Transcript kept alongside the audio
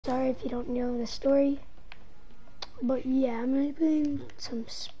Sorry if you don't know the story, but yeah, I'm gonna be playing some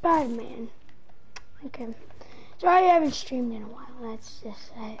Spider-Man. Okay, sorry I haven't streamed in a while. That's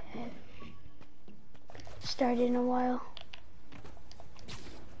just I started in a while.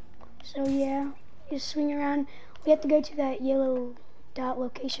 So yeah, just swing around. We have to go to that yellow dot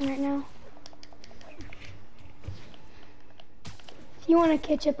location right now. If you want to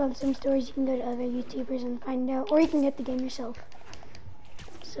catch up on some stories, you can go to other YouTubers and find out, or you can get the game yourself.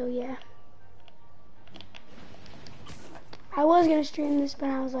 So yeah. I was gonna stream this, but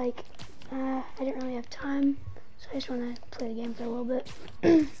I was like, I didn't really have time, so I just want to play the game for a little bit.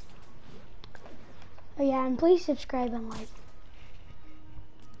 Oh yeah, and please subscribe and like.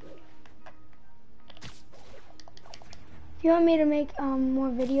 If you want me to make more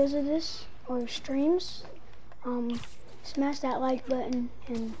videos of this or streams, smash that like button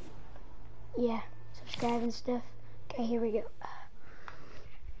and yeah, subscribe and stuff. Okay, here we go.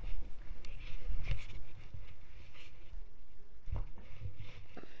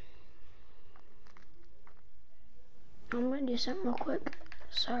 I'm gonna do something real quick.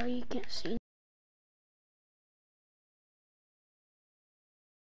 Sorry you can't see.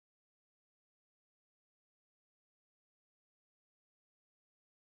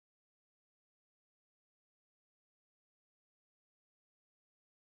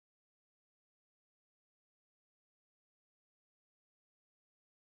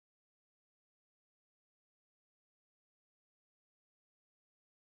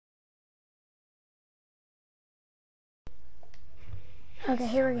 Okay,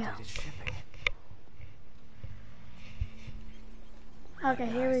 here we go. Okay,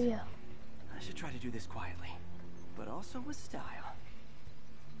 here we go. I should try to do this quietly, but also with style.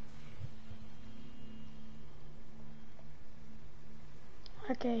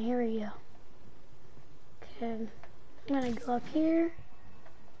 Okay, here we go. Okay, I'm gonna go up here.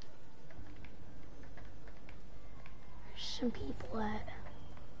 There's some people at.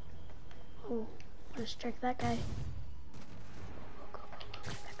 Oh, let's check that guy.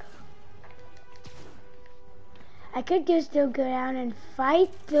 I could just still go down and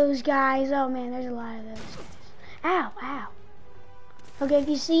fight those guys. Oh man, there's a lot of those guys. Ow, ow. Okay, if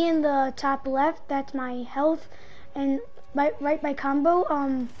you see in the top left, that's my health, and right by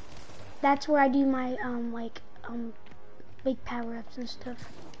combo, that's where I do my big power-ups and stuff.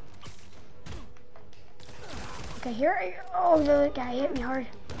 Okay, here I go. Oh, the guy hit me hard.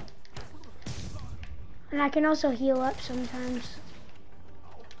 And I can also heal up sometimes.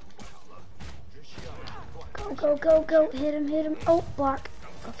 Go, go, go, hit him, hit him. Oh, block.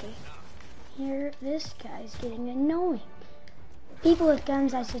 Okay. Here, this guy's getting annoying. People with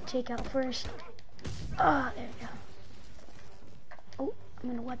guns I should take out first. Oh, there we go. Oh, I'm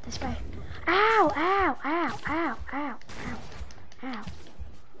gonna whack this guy. Ow, ow, ow, ow, ow, ow, ow.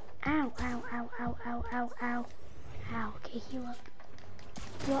 Ow, ow, ow, ow, ow, ow, ow. Ow, okay, heal up.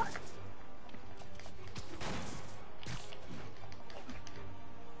 Block.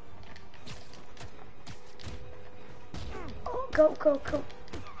 Go, go, go.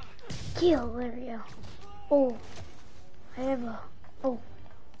 Kill, there we go. Oh, I have a, oh.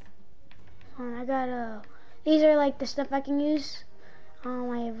 I got a, these are like the stuff I can use.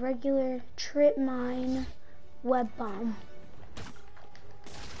 I have regular, trip mine, web bomb.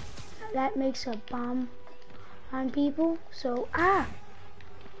 That makes a bomb on people, so,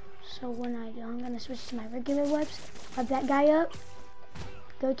 So when I'm gonna switch to my regular webs, web that guy up,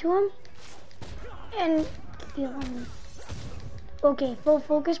 go to him, and kill him. Okay, full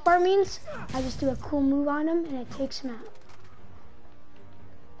focus bar means I just do a cool move on him and it takes him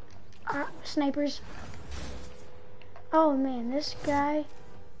out. Snipers. Oh man, this guy.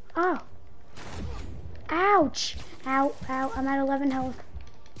 Oh. Ouch. Ow, ow, I'm at 11 health.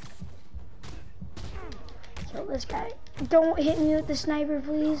 Kill this guy. Don't hit me with the sniper,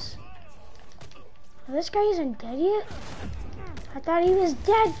 please. Oh, this guy isn't dead yet? I thought he was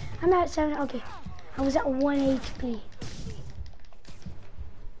dead. I'm at 7, okay. I was at 1 HP.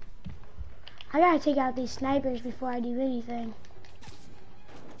 I gotta take out these snipers before I do anything.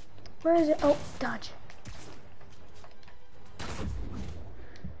 Where is it? Oh, dodge.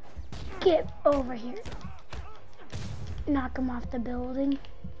 Get over here. Knock him off the building.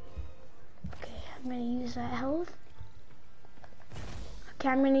 Okay, I'm gonna use that health.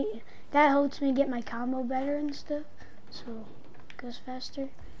 Okay, that helps me get my combo better and stuff. So, it goes faster.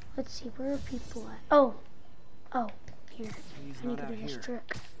 Let's see, where are people at? Oh, here. I need to do this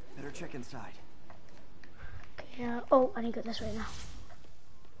trick. Better check inside. Okay, oh, I need to go this way now.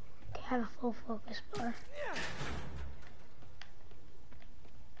 Okay, I have a full focus bar.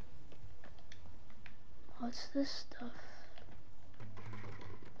 What's this stuff?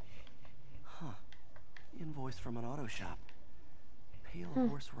 voice from an auto shop. Pale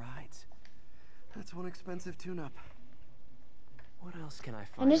Horse Rides. That's one expensive tune-up. What else can I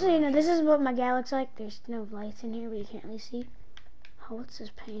find? And just so you know, this is what my guy looks like. There's no lights in here, but you can't really see. Oh, what's this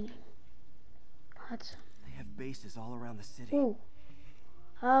painting? What's... They have bases all around the city. Ooh.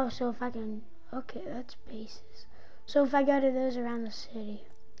 Oh, so if I can... Okay, that's bases. So if I go to those around the city...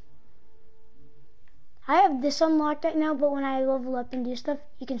 I have this unlocked right now, but when I level up and do stuff,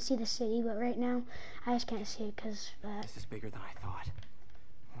 you can see the city. But right now, I just can't see it because of that. This is bigger than I thought.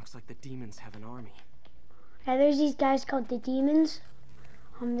 Looks like the demons have an army. Yeah, there's these guys called the demons.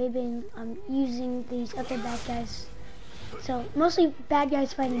 They've been using these other bad guys. So mostly bad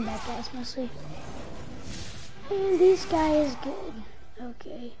guys fighting bad guys, mostly. And this guy is good.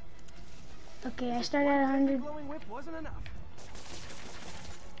 Okay. Okay, I started at 100. Glowing whip wasn't enough.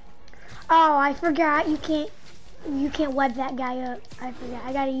 Oh, I forgot. You can't web that guy up. I forgot.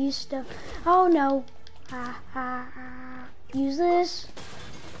 I gotta use stuff. Oh no. Use this.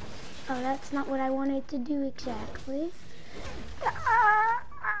 Oh, that's not what I wanted to do exactly.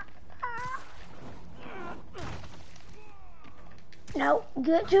 No,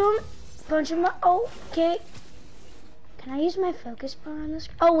 get to him. Punch him up. Oh, okay. Can I use my focus bar on this?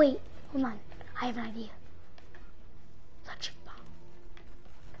 Oh wait, hold on. I have an idea. Electric bomb.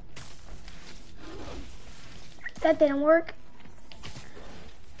 That didn't work.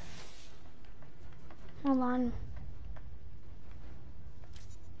 Hold on.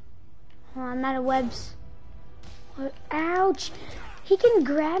 Hold on, I'm out of webs. What? Ouch! He can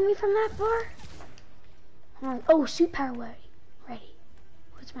grab me from that far? Hold on. Oh, suit power ready.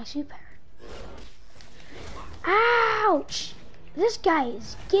 What's my suit power? Ouch! This guy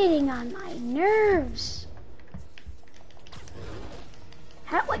is getting on my nerves.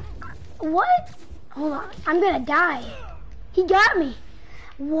 How, what? Hold on, I'm gonna die. He got me.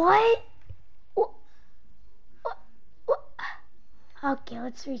 What? What? Okay,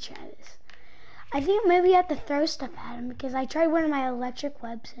 let's retry this. I think maybe I have to throw stuff at him because I tried one of my electric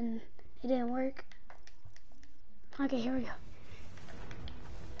webs and it didn't work. Okay, here we go.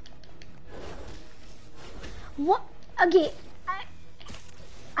 What? Okay,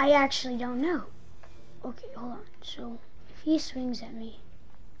 I actually don't know. Okay, hold on. So, if he swings at me,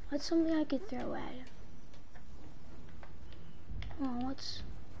 what's something I could throw at him? Hold on,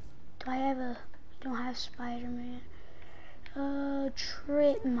 do I have don't have Spider-Man.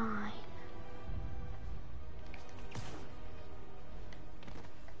 Trip mine.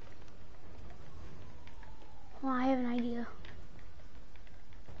 Well, I have an idea.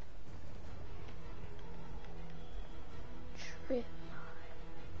 Trip mine.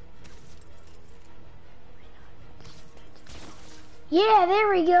 Yeah, there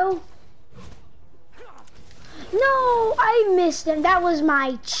we go. No, I missed him. That was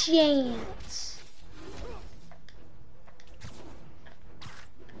my chance.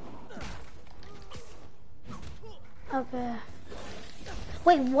 Okay.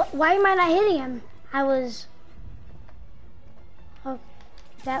 Wait, why am I not hitting him? Oh,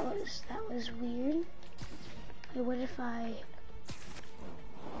 that was weird. Wait, what if I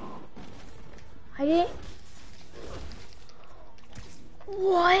didn't...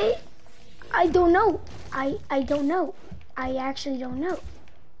 What? I don't know. I don't know. I actually don't know.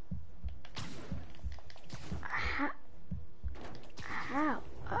 How?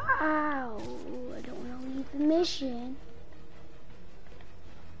 Ow. I don't want to leave the mission.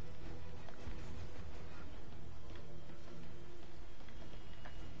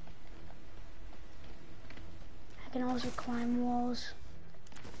 I can also climb walls.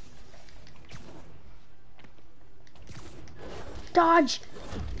 Dodge!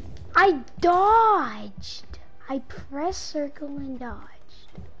 I dodged! I pressed circle and dodged.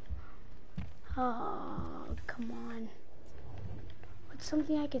 Oh, come on. What's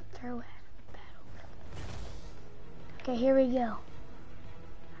something I could throw at battle? Okay, here we go.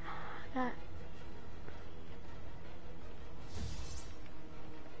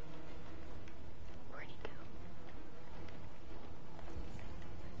 Where'd he go?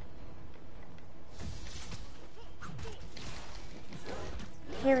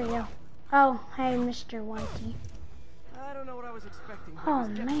 Here we go. Oh, hey, Mr. Whitey. I don't know what I was expecting. Oh,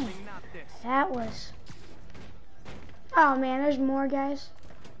 man. That was... Oh, man, there's more guys.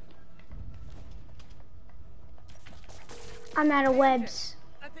 I'm out of webs.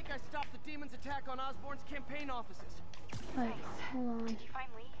 I think I stopped the demon's attack on Osborn's campaign offices. Wait, hold on. Did you find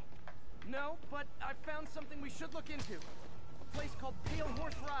Lee? No, but I found something we should look into. A place called Pale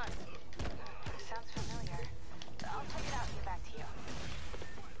Horse Rides. Sounds familiar. I'll check it out and get back to you.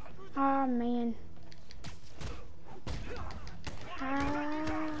 Oh, man.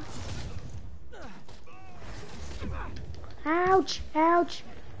 Ouch! Ouch!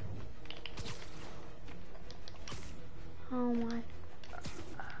 Oh my.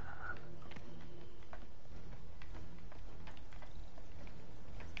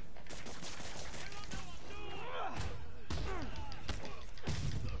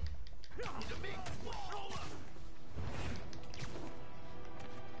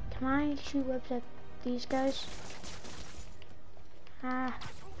 Can I shoot webs at these guys? Ah.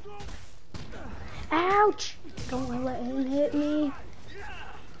 Ouch! Don't let him hit me.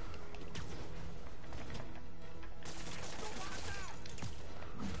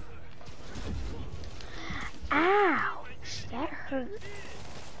 Ouch! That hurt.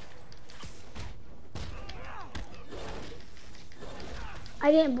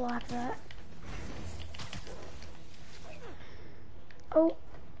 I didn't block that. Oh.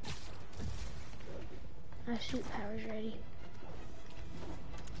 My suit power's ready.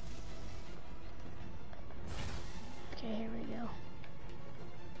 Okay, here we go.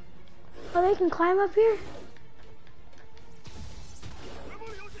 Oh, they can climb up here?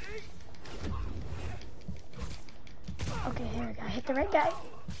 Okay, here we go. I hit the right guy.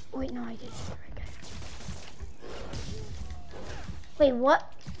 Wait, no, I didn't hit the right guy. Wait,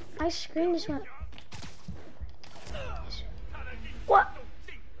 what? My screen just went... What?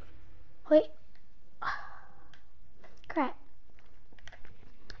 Wait. Crap.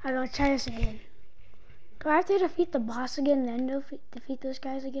 I gotta try this again. Do I have to defeat the boss again, then defeat those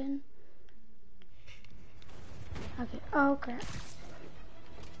guys again? Okay. Oh, crap.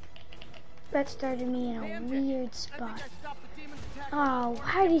 That started me in a weird spot. Oh,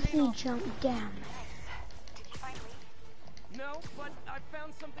 how did he jump down? Did you find Lee? No, but I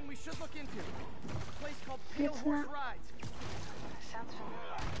found something we should look into. A place called Pale It's Horse not. Rides. Sounds familiar.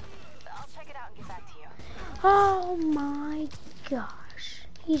 I'll check it out and get back to you. Oh my gosh.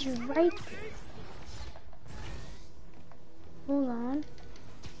 He's right there. Hold on.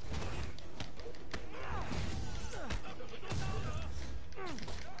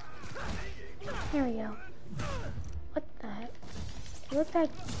 Here we go. What the heck? Look at...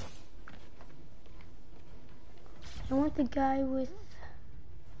 I want the guy with...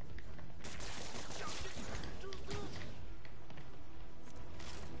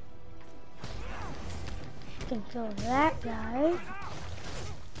 I can kill that guy.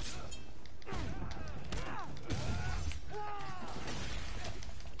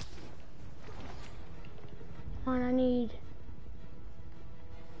 One I need.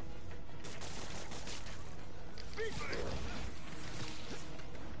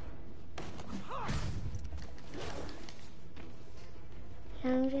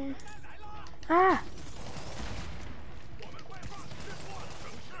 Ah!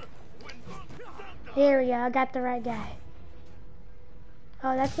 Here we go, I got the right guy.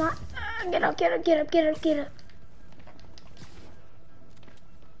 Oh, that's not... Get up, get up, get up, get up, get up.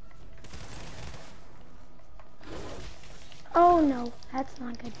 Oh no, that's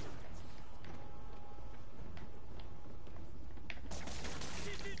not good.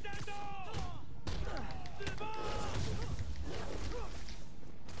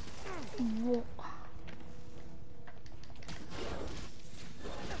 Whoa.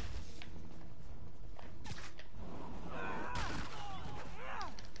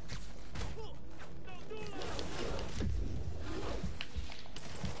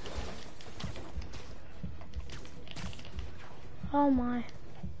 Oh my,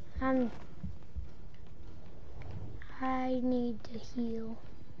 I need to heal.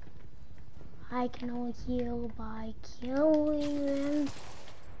 I can only heal by killing them.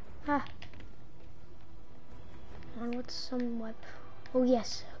 Ah. And what's some weapon? Oh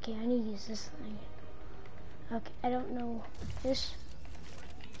yes, okay, I need to use this thing. Okay, I don't know this.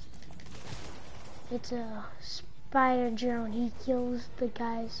 It's a spider drone. He kills the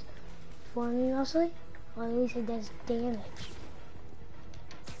guys for me mostly. Or at least it does damage.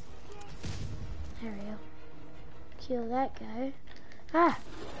 There we go. Kill that guy. Ah!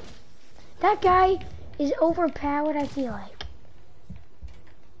 That guy is overpowered, I feel like.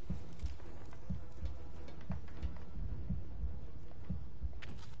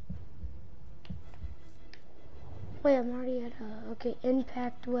 Wait, I'm already at okay,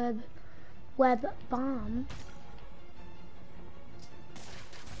 impact web bomb.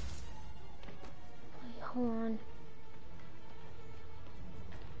 Wait, hold on.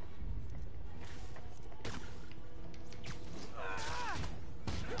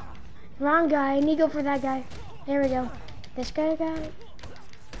 Wrong guy, I need to go for that guy. There we go. This guy got it.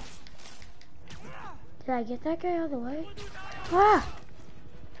 Did I get that guy out of the way? Ah!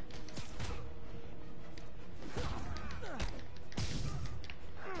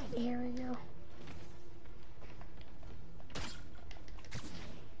 Here we go.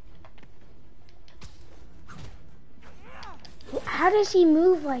 How does he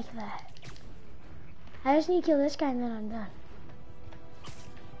move like that? I just need to kill this guy and then I'm done.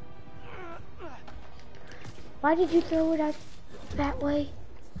 Why did you throw it out that way?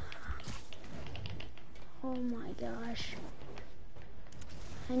 Oh my gosh.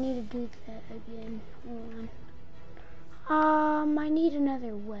 I need to do that again. Hold on. I need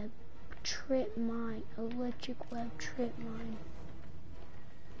another web trip mine. Electric web trip mine.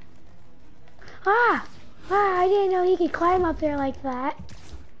 Ah! I didn't know he could climb up there like that.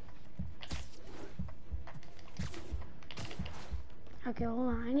 Okay, hold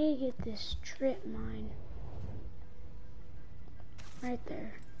on. I need to get this trip mine. Right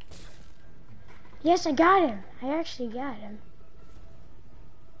there. Yes, I got him. I actually got him.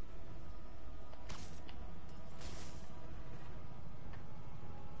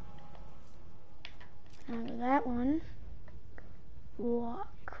 Now that one.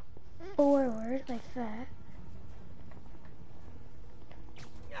 Walk forward like that.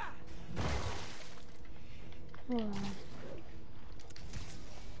 Hold on.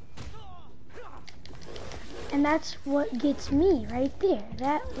 And that's what gets me right there.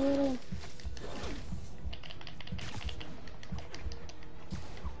 That little...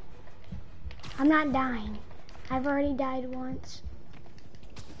 I'm not dying. I've already died once.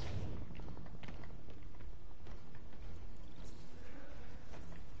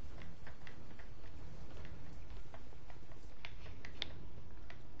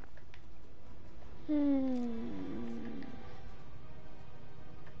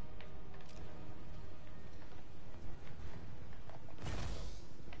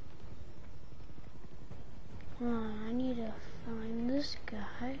 I need to find this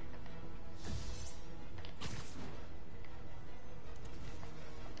guy.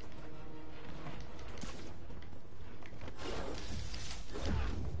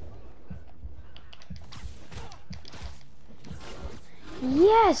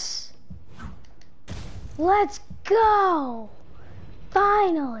 Yes! Let's go!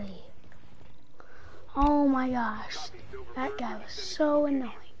 Finally! Oh my gosh. That guy was so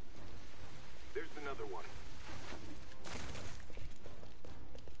annoying. There's another one.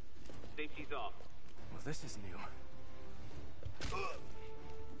 Safety's off. Well, this is new.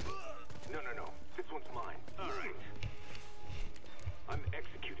 No. This one's mine. All right. I'm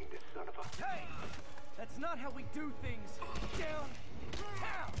executing this son of a... Hey! That's not how we do things. Down.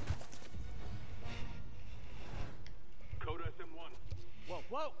 Down. Code SM1.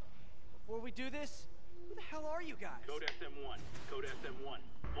 Whoa. Before we do this, who the hell are you guys? Code SM1. Code SM1.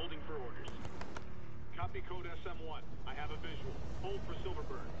 Holding for orders. Copy Code SM1. I have a visual. Hold for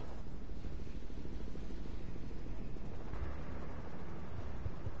Silverburn.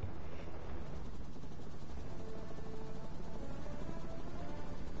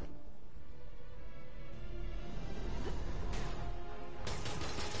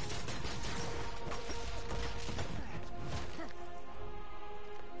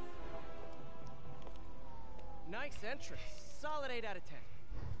 Nice entrance. Solid 8 out of 10.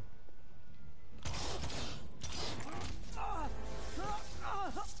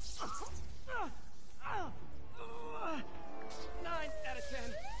 9 out of 10.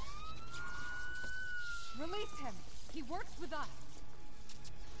 Release him. He works with us.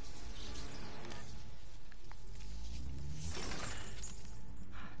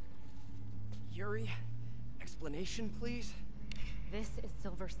 Yuri, explanation, please? This is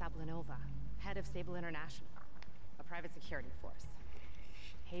Silver Sablinova, head of Sable International, a private security force,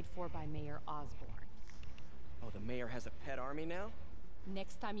 paid for by Mayor Osborn. Oh, the mayor has a pet army now?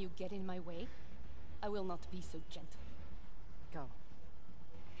 Next time you get in my way, I will not be so gentle. Go.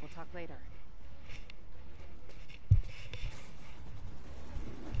 We'll talk later.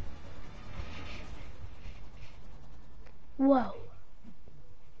 Whoa.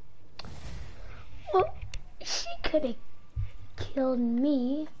 Well, she could have killed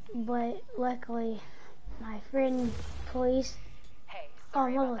me, but luckily my friend police. Hey, Oh,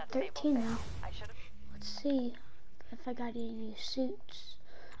 sorry I'm level about that 13 Sable now. thing. I should have... Let's see if I got any new suits.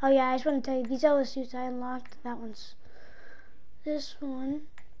 Oh yeah, I just want to tell you, these are the suits I unlocked. That one's this one.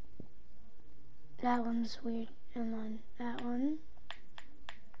 That one's weird. And then that one.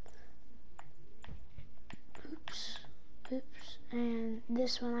 Oops. And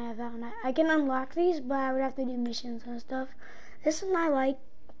this one, I have that one. I can unlock these, but I would have to do missions and stuff. This one I like,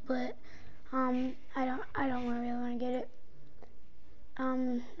 but I don't really want to get it.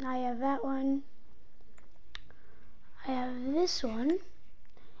 I have that one. I have this one.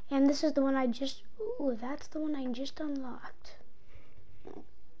 And this is the one I just, ooh, that's the one I just unlocked.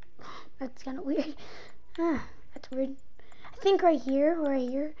 That's kind of weird. That's weird. I think right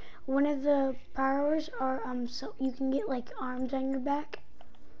here, one of the powers are so you can get like arms on your back.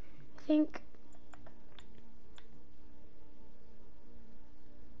 I think.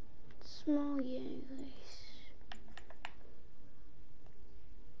 Small Yankees.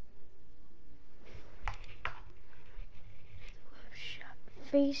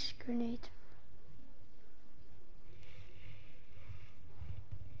 Face grenade.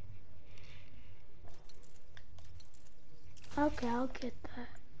 Okay, I'll get that.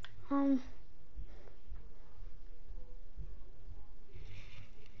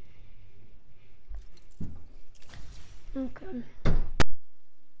 Okay.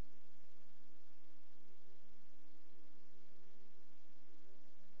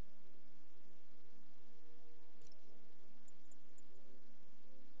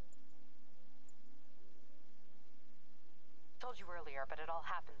 Told you earlier, but it all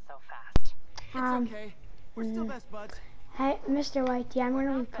happened so fast. It's okay. We're still best buds. Hey, Mr. White, yeah, I'm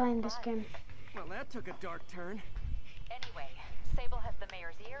gonna be playing this game. Well, that took a dark turn. Anyway, Sable has the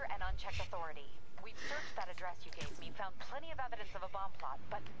mayor's ear and unchecked authority. We've searched that address you gave me, found plenty of evidence of a bomb plot,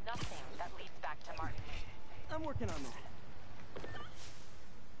 but nothing that leads back to Martin. I'm working on that.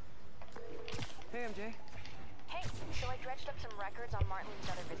 Hey, MJ. Hey, so I dredged up some records on Martin Lee's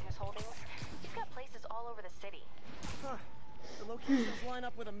other business holdings. He's got places all over the city. Huh. The locations line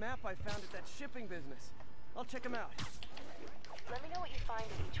up with a map I found at that shipping business. I'll check them out. Let me know what you find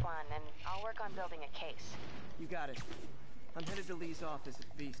at each one, and I'll work on building a case. You got it. I'm headed to Lee's office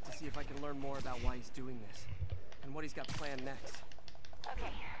at Beast to see if I can learn more about why he's doing this. And what he's got planned next.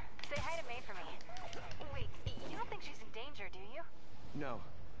 Okay, say hi to May for me. Wait, you don't think she's in danger, do you? No.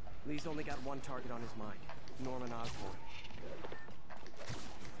 Lee's only got one target on his mind. Norman Osborn.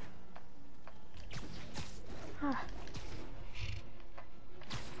 Ah.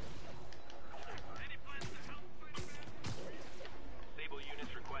 Sable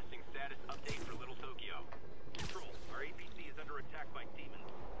units requesting status update for Little Tokyo. Control, our APC is under attack by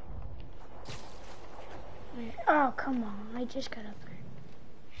demons. Oh, come on. I just got up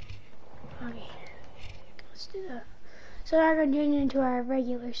there. Okay. Let's do that. So now we're getting into our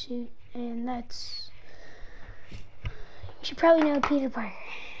regular suit, and that's... You should probably know Peter Parker.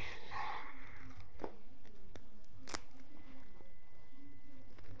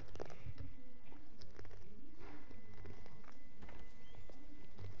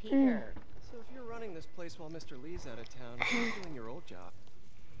 Peter. So if you're running this place while Mr. Lee's out of town, who's doing your old job?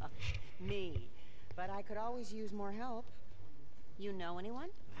 Me. But I could always use more help. You know anyone?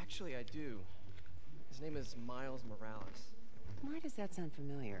 Actually, I do. His name is Miles Morales. Why does that sound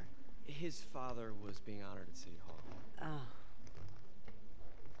familiar? His father was being honored at City Hall. Oh.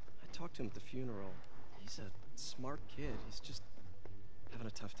 I talked to him at the funeral. He's a smart kid. He's just having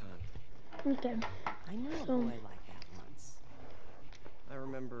a tough time. Okay. I knew a boy like that once. I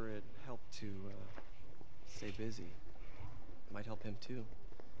remember it helped to stay busy. It might help him too.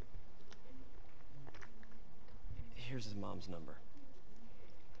 Here's his mom's number.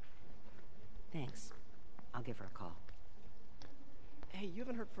 Thanks. I'll give her a call. Hey, you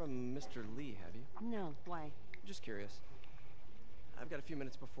haven't heard from Mr. Lee, have you? No, why? I'm just curious. I've got a few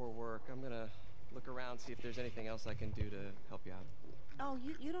minutes before work. I'm gonna look around, see if there's anything else I can do to help you out. Oh,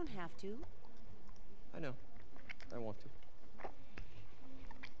 you don't have to. I know. I want to.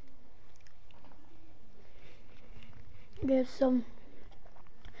 Good,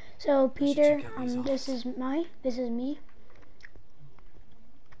 so Peter, check out Lee's this is me.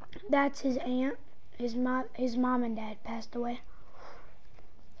 That's his aunt. His mom and dad passed away.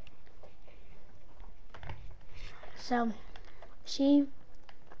 So, it's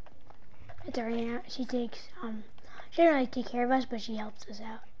our aunt. She takes, she doesn't really take care of us, but she helps us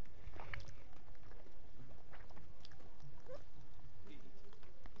out.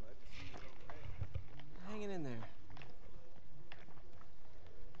 Hanging in there.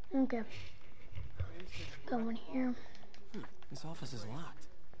 Okay. Go in here. This office is locked.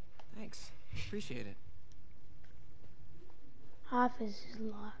 Thanks. Appreciate it. Office is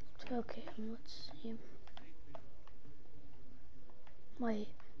locked. Okay, let's see. Wait.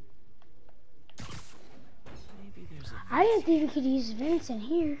 Maybe there's a... I didn't think we could use vents in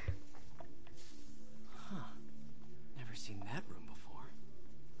here. Huh. Never seen that room before.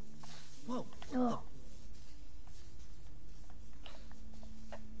 Whoa. Oh.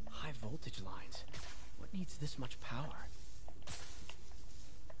 High voltage lines. What needs this much power?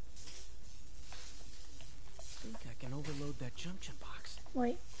 I think I can overload that junction box.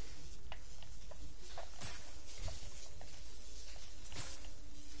 Wait.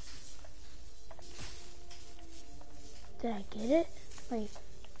 Did I get it? Wait.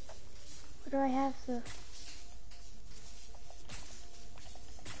 Where do I have the...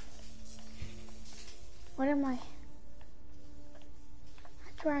 What am I?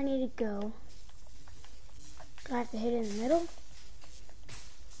 That's where I need to go. Do I have to hit it in the middle?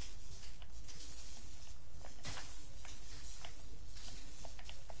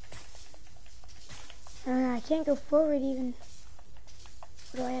 I can't go forward even.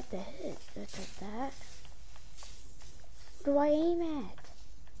 What do I have to hit? That's like that. What do I aim at?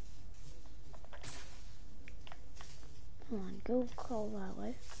 Come on, go crawl that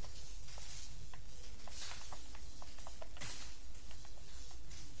way.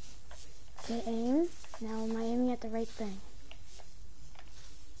 Okay, aim. Now am I aiming at the right thing?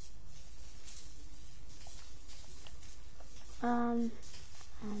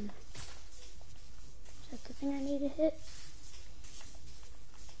 Is that the thing I need to hit?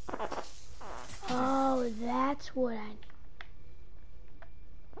 Oh, that's what I need.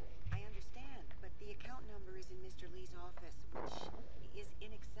 I understand, but the account number is in Mr. Lee's office, which is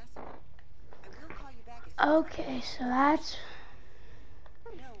inaccessible. I will call you back as soon as I Okay, so that's...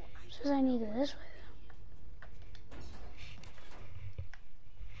 No, says I need to go this way.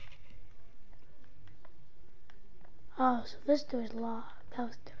 Oh, so this door's locked.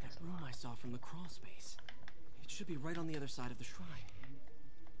 That That room I saw from the crawl space. It should be right on the other side of the shrine.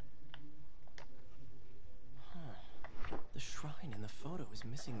 Huh. The shrine in the photo is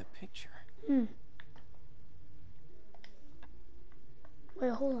missing the picture.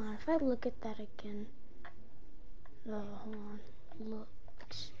 Wait, hold on. If I look at that again. Oh, hold on. Look,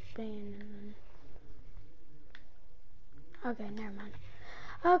 expand, and then... Okay, never mind.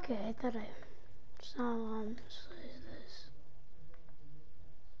 Okay, I thought I saw, says this.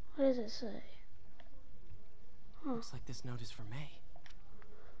 What does it say? Huh. Looks like this note is for May.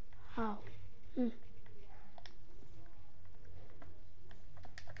 Oh.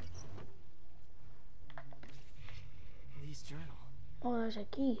 Lee's journal. Oh, there's a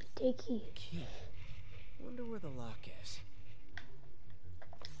key. Take key. Key. Wonder where the lock is.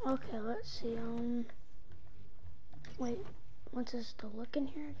 Okay, let's see. Wait. What's this to look in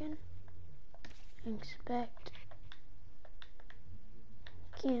here again? Inspect.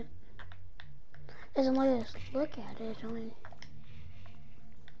 Can't. Doesn't let us look at it. Only.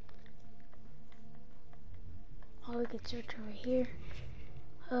 Oh, we could search over here.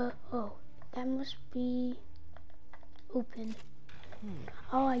 Oh, that must be open.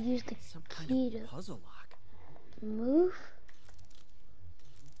 Oh, I used the Some key kind of to puzzle lock. move.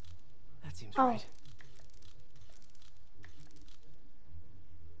 That seems Oh. right.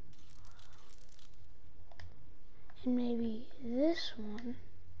 And maybe this one.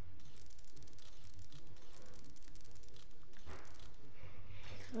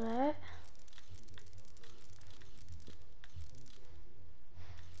 Like that.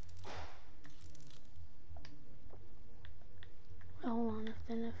 Hold on,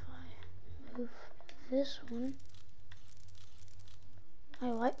 then if I move this one.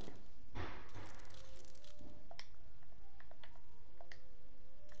 Wait, what?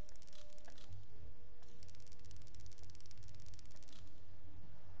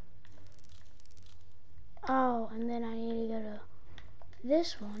 Oh, and then I need to go to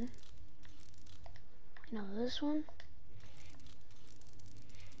this one. No, this one.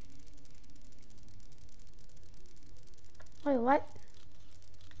 Wait, what?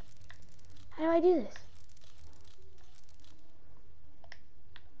 How do I do this?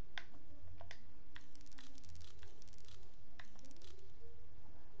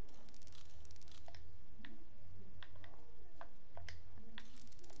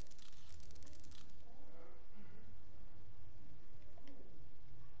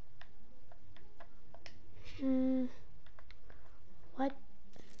 What?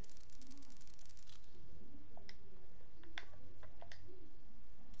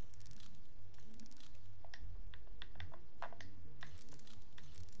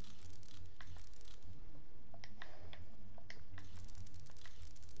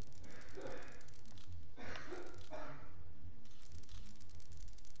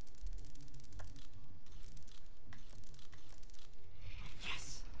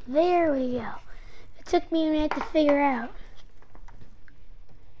 Yes. There we go. It took me a minute to figure out.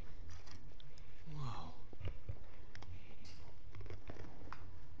 Whoa.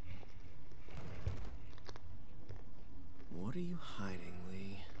 What are you hiding,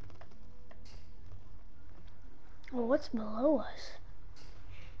 Lee? Well, what's below us?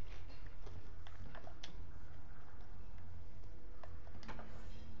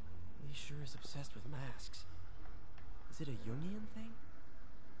 Lee sure is obsessed with masks. Is it a Jungian thing?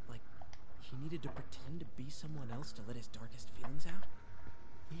 Like, he needed to pretend to be someone else to let his darkest feelings out?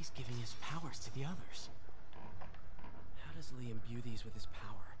 He's giving his powers to the others. How does Lee imbue these with his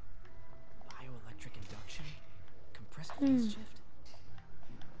power? Bioelectric induction? Compressed phase shift?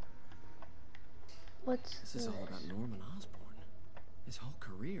 What's This is all about Norman Osborn. His whole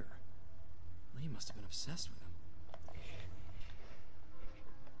career. Lee must have been obsessed with him.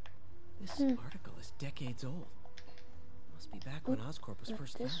 This article is decades old. Must be back when Oscorp was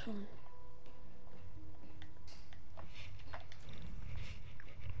first this founded. one?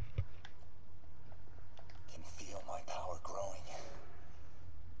 Can feel my power growing,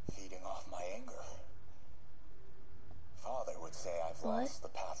 feeding off my anger. Father would say I've lost the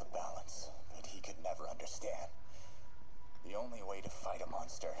path of balance that he could never understand. The only way to fight a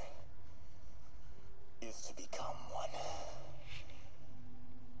monster is to become one.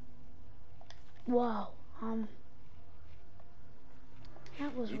 Wow.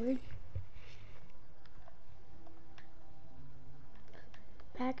 That was weird.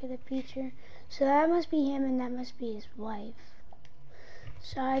 Back of the picture. So that must be him and that must be his wife.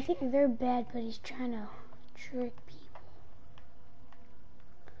 So I think they're bad, but he's trying to trick people.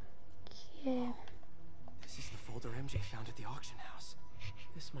 Okay. This is the folder MJ found at the auction house.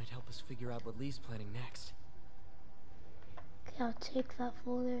 This might help us figure out what Lee's planning next. Okay, I'll take that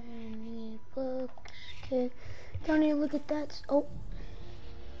folder and the books. Okay. Don't need to look at that. Oh.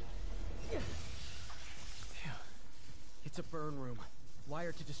 Phew. It's a burn room.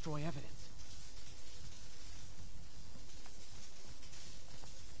 Wired to destroy evidence.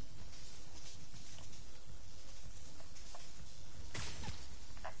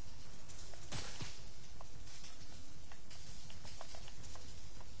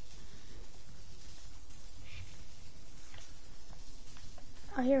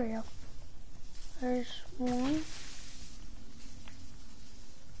 Oh, here we go. There's one.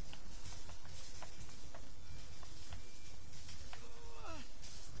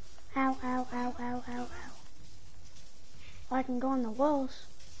 Ow, ow, ow, ow, ow, ow. Oh, I can go on the walls.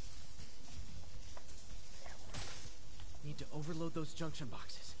 Need to overload those junction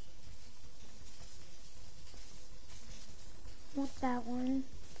boxes. Want that one.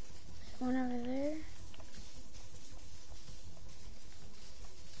 There's one over there.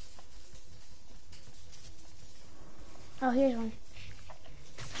 Oh, here's one.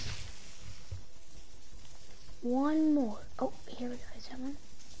 One more. Oh, here we go. Is that one?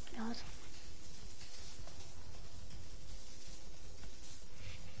 No, it's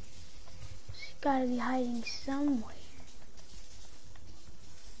she's gotta be hiding somewhere.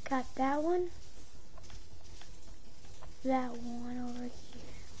 Got that one. That one over here.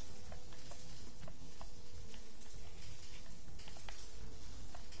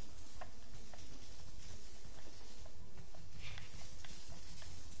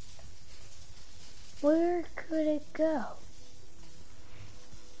 Where could it go?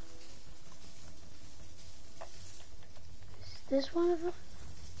 Is this one of them?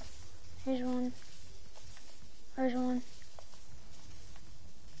 Here's one. There's one.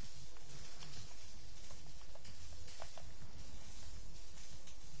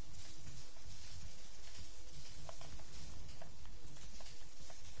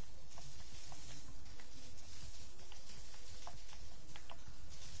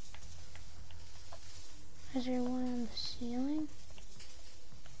 Is there one on the ceiling?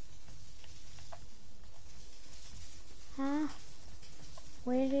 Huh?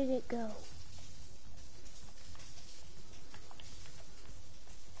 Where did it go?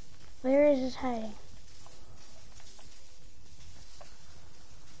 Where is it hiding?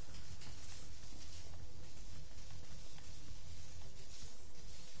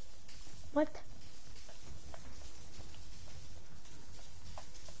 What?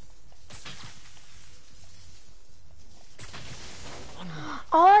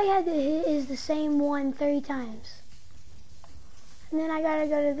 All I had to hit is the same one 3 times. And then I gotta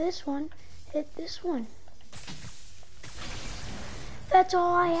go to this one, hit this one. That's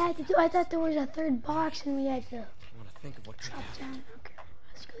all I had to do. I thought there was a 3rd box and we had to I want to think of what could drop happen. down. Okay,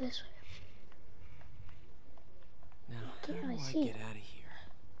 let's go this way. Now, Can't how do really I see get it. out of here?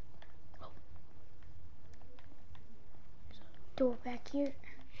 Door back here.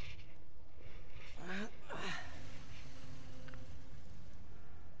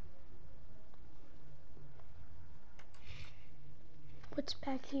 What's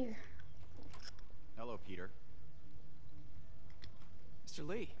back here? Hello, Peter. Mr.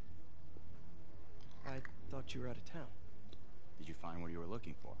 Lee. I thought you were out of town. Did you find what you were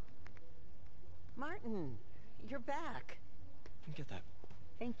looking for? Martin, you're back. Get that.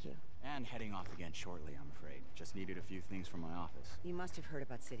 Thank you. And heading off again shortly, I'm afraid. Just needed a few things from my office. You must have heard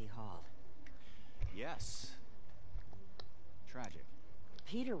about City Hall. Yes. Tragic.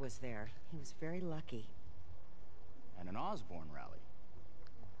 Peter was there. He was very lucky. And an Osborn rally.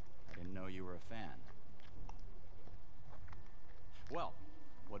 I didn't know you were a fan. Well,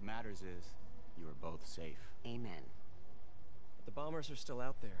 what matters is you are both safe. Amen. But the bombers are still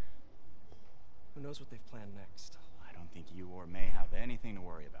out there. Who knows what they've planned next? I don't think you or May have anything to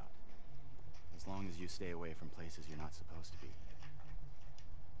worry about. As long as you stay away from places you're not supposed to be.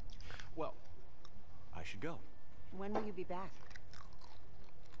 Well, I should go. When will you be back?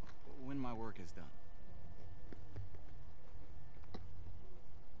 When my work is done.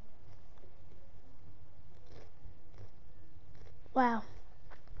 Wow.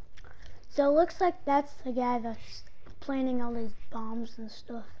 So it looks like that's the guy that's planning all these bombs and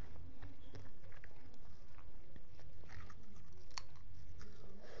stuff.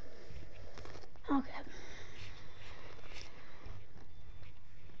 Okay.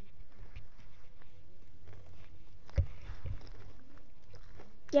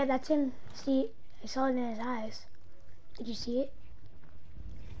 Yeah, that's him. See, I saw it in his eyes. Did you see it?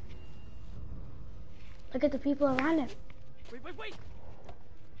 Look at the people around him. Wait!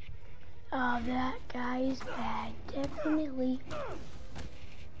 Oh, that guy is bad. Definitely.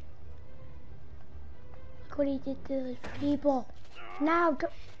 Look what he did to those people. Now,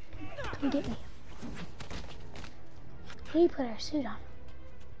 come get me. We put our suit on.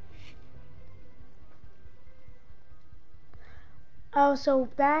 Oh, so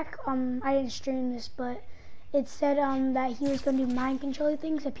back, I didn't stream this, but it said, that he was going to do mind controlling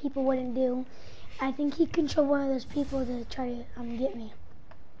things that people wouldn't do. I think he controlled one of those people to try to, get me.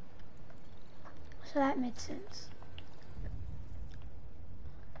 So that made sense.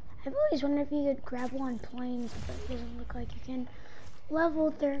 I've always wondered if you could grab one planes, but it doesn't look like you can.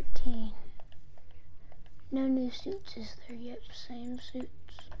 Level 13. No new suits is there yet, same suits.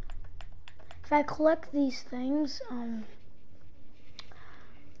 If I collect these things,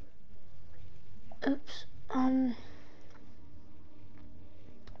 oops,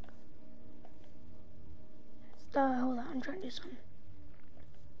 hold on, I'm trying to do something.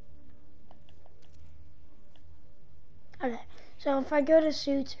 Okay, so if I go to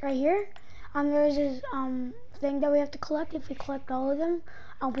suits right here, there's this thing that we have to collect. If we collect all of them,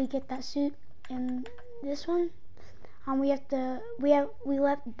 we get that suit. And this one, we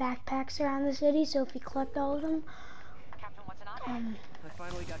left backpacks around the city, so if we collect all of them, Captain, what's an on? I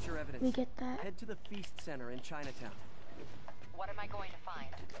finally got your evidence. we get that. Head to the Feast Center in Chinatown. What am I going to find?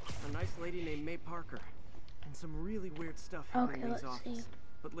 A nice lady named May Parker. And some really weird stuff Okay, happening in his let's office. see.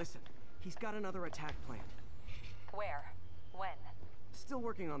 But listen, he's got another attack planned. Where? When? Still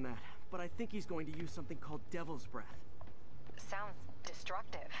working on that, but I think he's going to use something called Devil's Breath. Sounds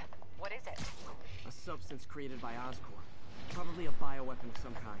destructive. What is it? A substance created by Oscorp. Probably a bioweapon of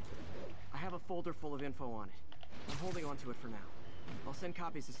some kind. I have a folder full of info on it. I'm holding on to it for now. I'll send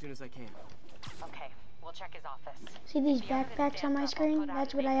copies as soon as I can. Okay, we'll check his office. See these If the evidence backpacks on my stands up, I'll screen? put out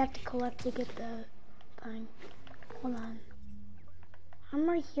That's a what I big- have to collect to get the thing. Hold on. I'm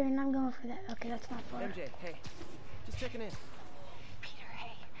right here and I'm going for that. Okay, that's not far. MJ, hey. Just checking in. Peter,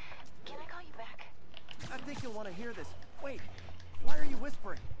 hey. Can I call you back? I think you'll want to hear this. Wait, why are you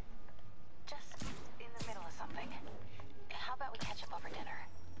whispering? Just in the middle of something. How about we catch up over dinner?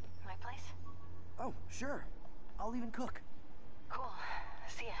 My place? Oh, sure. I'll even cook. Cool.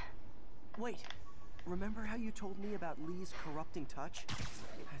 See ya. Wait, remember how you told me about Lee's corrupting touch?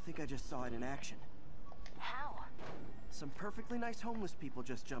 I think I just saw it in action. How? Some perfectly nice homeless people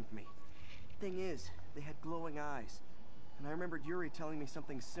just jumped me. Thing is, they had glowing eyes. And I remembered Yuri telling me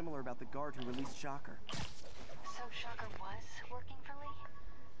something similar about the guard who released Shocker. So Shocker was working for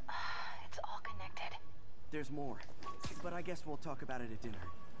Lee? It's all connected. There's more, but I guess we'll talk about it at dinner.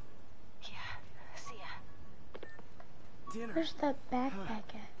 Yeah. See ya. Dinner? Where's that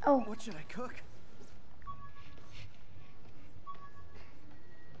backpack at? Oh, What should I cook?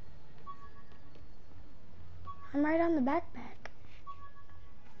 I'm right on the backpack.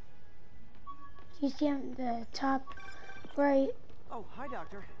 You see on the top right. Oh, hi,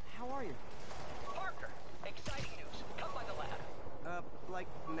 Doctor. How are you? Parker, exciting news. Come by the lab. Like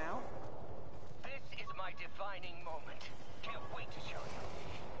now? This is my defining moment. Can't wait to show you.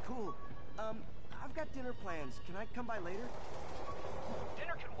 Cool. I've got dinner plans. Can I come by later?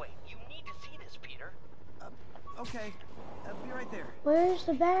 Dinner can wait. You need to see this, Peter. Okay. I'll be right there. Where's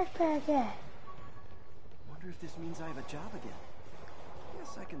the backpack at? Wonder if this means I have a job again.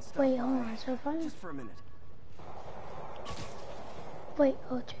 Guess I can stop Wait, by. hold on. So if I'm Just for a minute. wait,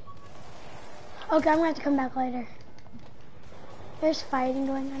 okay. Okay, I'm gonna have to come back later. There's fighting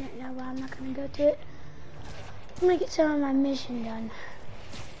going on right now, but I'm not gonna go to it. I'm gonna get some of my mission done.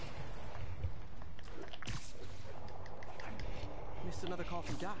 Missed another call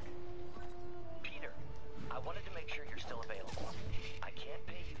from Doc. Peter, I wanted to make sure you're still available. I can't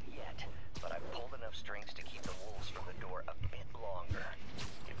pay you yet, but I've pulled enough strings to keep the wolves from the door a bit longer.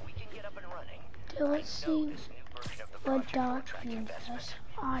 If we can get up and running, Okay, let's see this new version of the what project will Doc attract needs investment. us.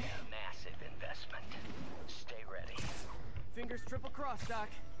 Auto. Massive investment. Stay ready. Fingers triple cross, Doc.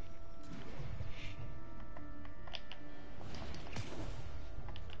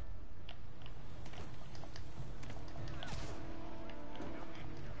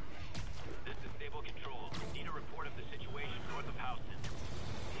 This is Stable Control. Need a report of the situation north of Houston.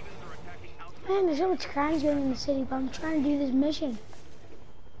 Demons are attacking outside. Man, there's so much crimes going in the city, but I'm trying to do this mission.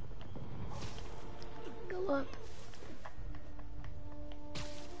 Go up.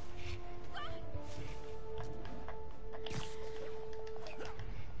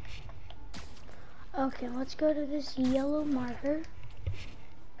 Okay, let's go to this yellow marker.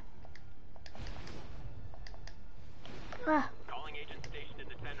 Ah. Calling agent stationed in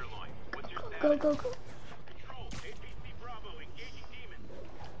the Tenderloin. What's your status? Go. Control, APC Bravo, engaging demons.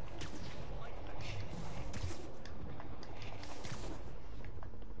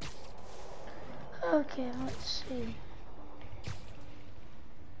 Okay, let's see.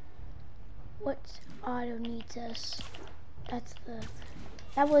 What auto needs us?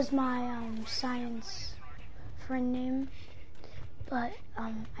 That was my science friend name, but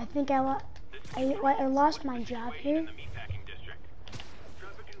I think I lost my job here. In the meatpacking district.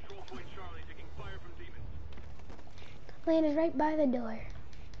 Traffic control point Charlie taking fire from demons. Lane is right by the door.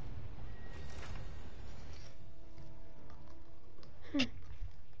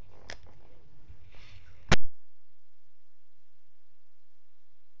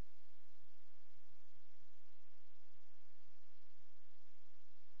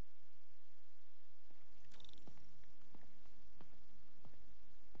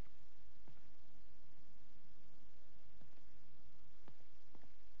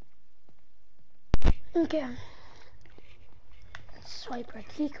 Okay. Let's swipe our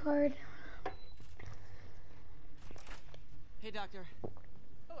key card. Hey, Doctor.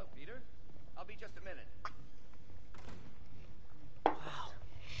 Hello, Peter. I'll be just a minute. Wow.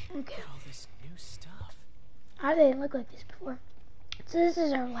 Okay. Look at all this new stuff. I didn't look like this before. So this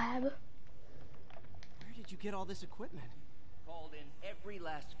is our lab. Where did you get all this equipment? Called in every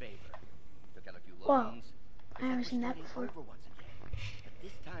last favor. Took out a few Whoa. loans. I never seen that before. Over once again. But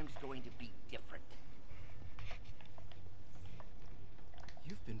this time's going to be different.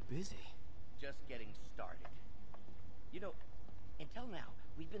 You've been busy. Just getting started. You know, until now,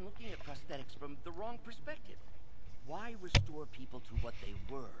 we've been looking at prosthetics from the wrong perspective. Why restore people to what they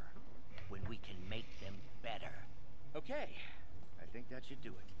were when we can make them better? Okay, I think that should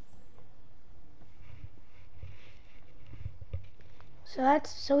do it.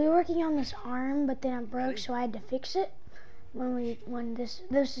 So we were working on this arm, but then it broke, so I had to fix it when this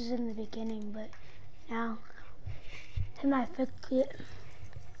is in the beginning, but now and I fixed it.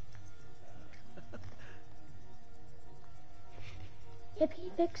 Yep, he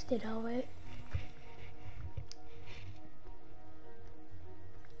fixed it all right.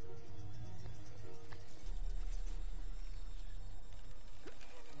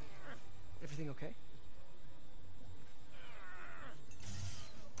 Everything okay?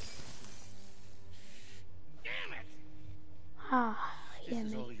 Damn it! Ah, This yeah,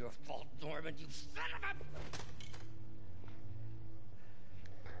 is me. all your fault, Norman, you son of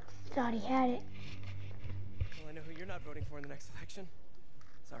a... Thought he had it. Well, I know who you're not voting for in the next election.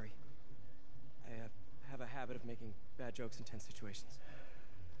 Sorry. I have a habit of making bad jokes in tense situations.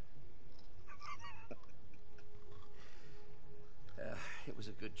 It was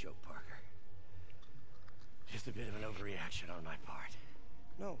a good joke, Parker. Just a bit of an overreaction on my part.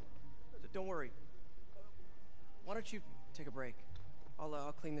 No, don't worry. Why don't you take a break?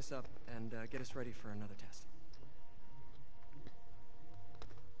 I'll clean this up and get us ready for another test.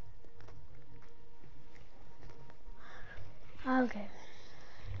 Okay,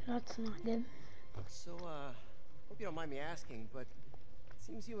 that's not good. So, hope you don't mind me asking, but it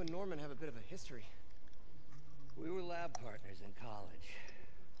seems you and Norman have a bit of a history. We were lab partners in college.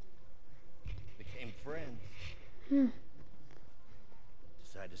 Became friends.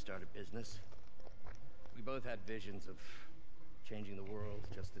 Decided to start a business. We both had visions of changing the world,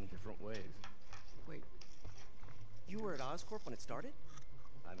 just in different ways. Wait, you were at Oscorp when it started?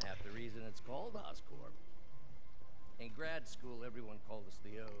 I'm half the reason it's called Oscorp. In grad school, everyone called us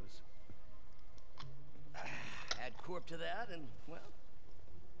the O's. Add Corp to that, and, well,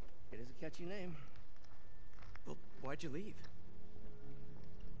 it is a catchy name. Well, why'd you leave?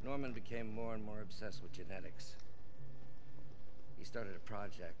 Norman became more and more obsessed with genetics. He started a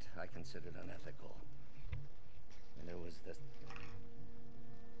project I considered unethical. And there was this...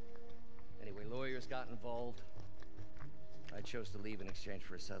 Anyway, lawyers lawyers got involved. I chose to leave in exchange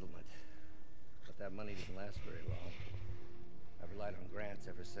for a settlement. But that money didn't last very long. I've relied on grants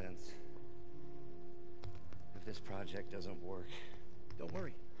ever since. If this project doesn't work... Don't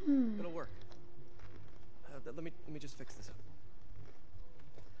worry. It'll work. Let me just fix this up.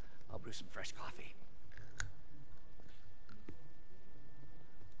 I'll brew some fresh coffee.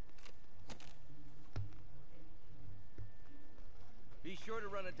 Be sure to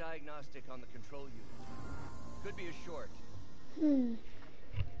run a diagnostic on the control unit. Could be a short.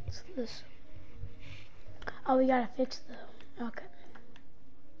 What's this? Oh, we gotta fix the... Okay.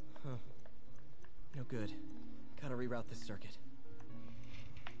 Huh. No good. Gotta reroute this circuit.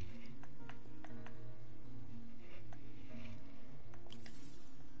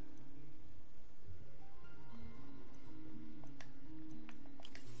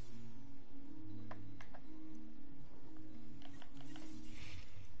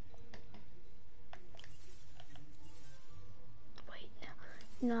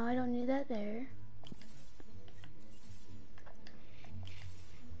 No, I don't need that there.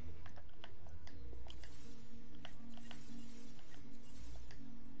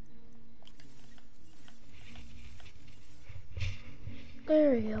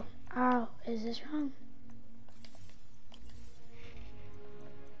 There we go. Oh, is this wrong?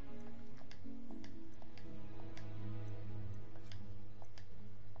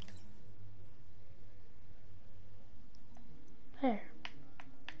 There.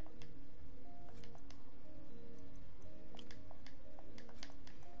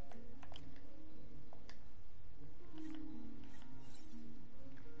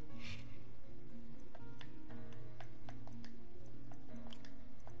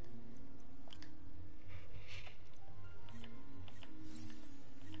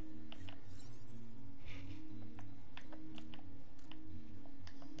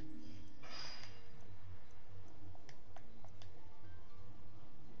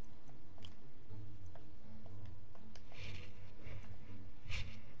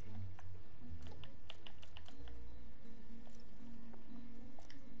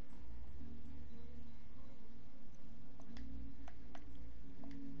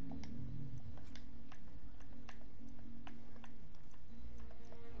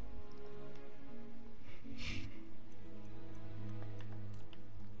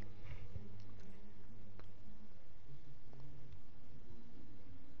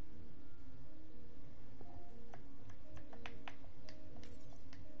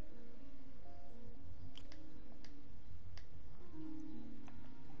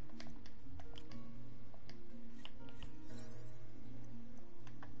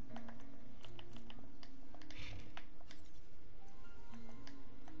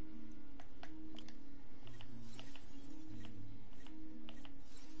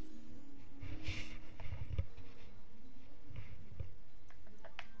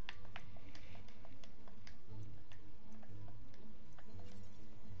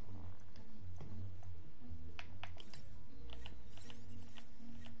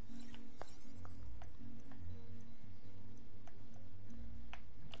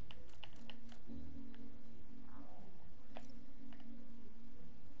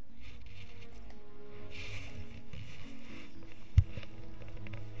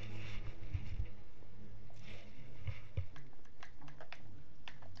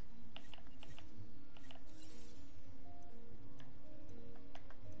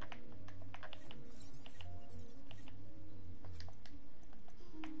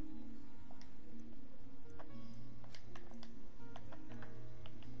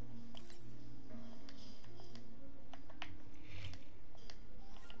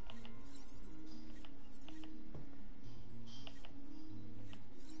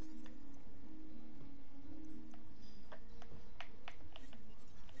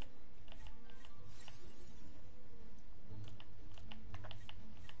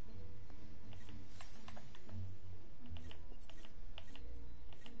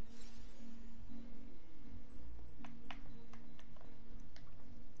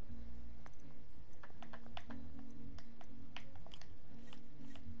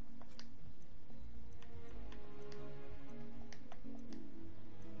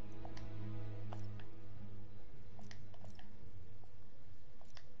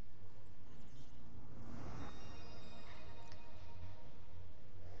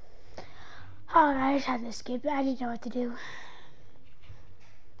 Oh, I just had to skip it. I didn't know what to do.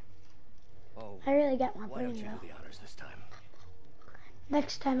 Oh, I really got my why don't brain you though. do the honors this time?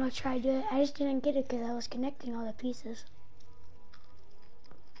 Next time I'll try to do it. I just didn't get it because I was connecting all the pieces.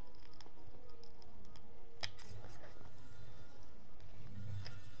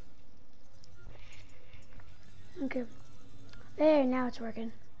 Okay. There, now it's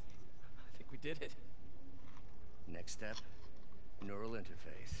working. I think we did it. Next step, neural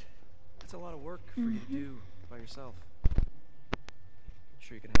interface. That's a lot of work for you to do by yourself.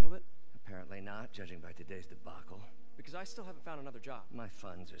 Sure you can handle it? Apparently not, judging by today's debacle. Because I still haven't found another job. My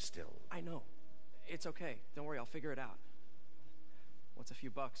funds are still... I know. It's okay. Don't worry, I'll figure it out. What's a few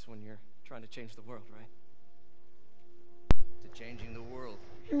bucks when you're trying to change the world, right? To changing the world.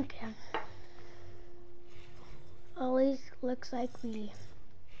 Okay. Always looks like we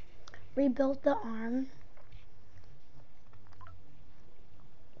rebuilt the arm.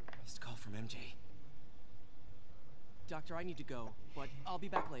 Missed call from MJ. Doctor, I need to go, but I'll be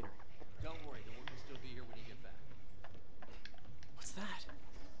back later. Don't worry, the work will still be here when you get back. What's that?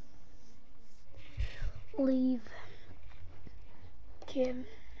 Leave. Kim.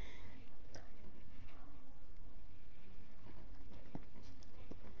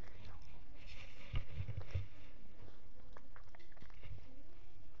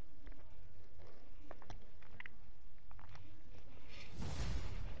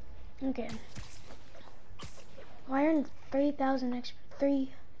 Okay. Well, I earned 3,000 XP.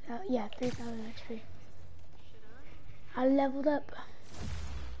 3,000 XP. I leveled up.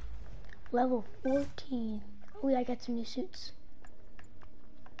 Level 14. Oh, yeah, I got some new suits.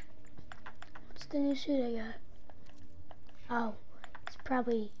 What's the new suit I got? Oh, it's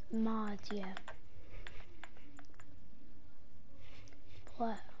probably mods, yeah.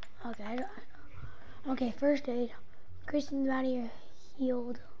 What? Okay, I don't. Okay, first aid. Increasing the body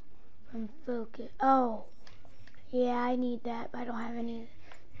healed from focus. Oh, yeah, I need that, but I don't have any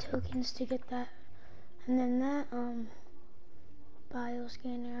tokens to get that. And then that,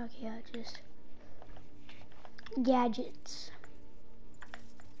 bioscanner. Okay, I just gadgets.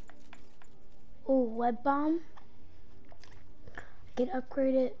 Oh, web bomb. I can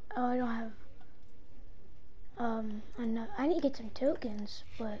upgrade it. Oh, I don't have enough. I need to get some tokens,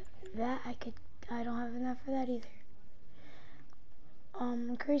 but that I don't have enough for that either.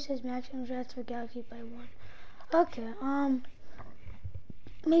 Increases maximum shots for galaxy by 1. Okay,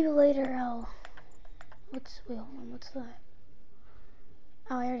 maybe later I'll, wait, hold on, what's that?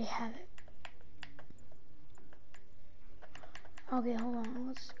 Oh, I already have it. Okay, hold on,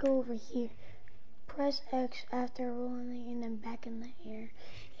 let's go over here. Press X after rolling and then back in the air.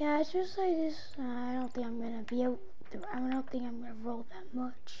 Yeah, it's just like this. I don't think I'm gonna be able to, I don't think I'm gonna roll that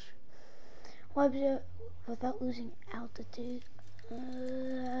much. Without losing altitude.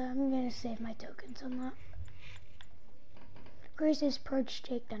 I'm gonna save my tokens on that. Increases purge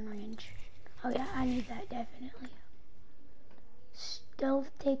takedown range. Oh yeah, I need that definitely. Stealth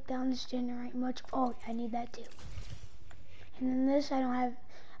takedowns generate much. Oh, I need that too. And then this, I don't have.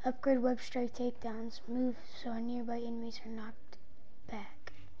 Upgrade web strike takedowns. Move so nearby enemies are knocked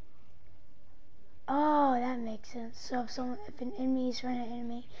back. Oh, that makes sense. So if an enemy is running an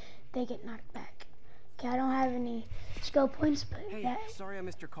enemy, they get knocked back. Okay, I don't have any skill points, but hey, sorry I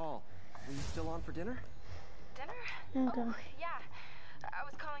missed your call. Are you still on for dinner? Dinner? Okay. Oh, yeah. I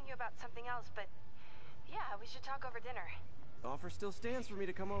was calling you about something else, but yeah, we should talk over dinner. The offer still stands for me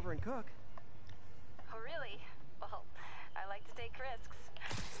to come over and cook. Oh, really? Well, I like to take risks.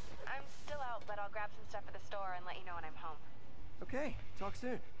 I'm still out, but I'll grab some stuff at the store and let you know when I'm home. Okay, talk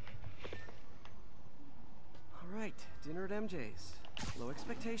soon. All right, dinner at MJ's. Low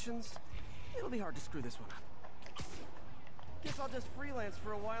expectations. It'll be hard to screw this one up. Guess I'll just freelance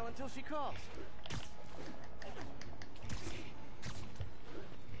for a while until she calls.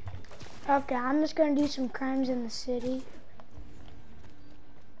 Okay, I'm just gonna do some crimes in the city.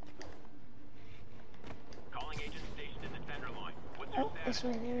 Calling agent stationed in the Tenderloin. What's your Oh, status? this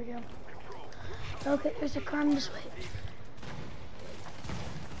way, there we go. Okay, there's a crime this way.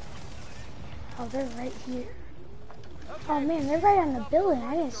 Oh, they're right here. Oh man, they're right on the building.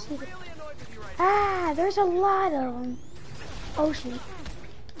 I didn't see them. Ah, there's a lot of them. Oh shoot.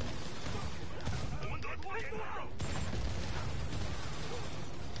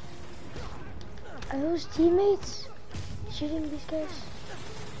 Are those teammates shooting these guys?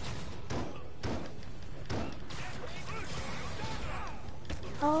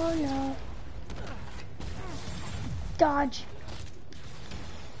 Oh no. Dodge.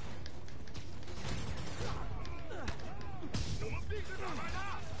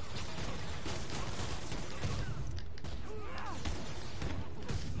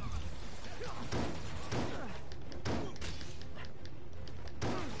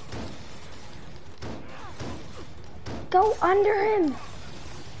 Go under him.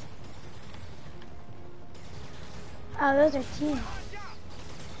 Oh, those are teammates.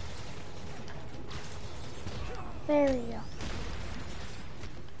 There we go.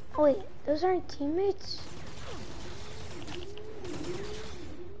 Oh wait, those aren't teammates?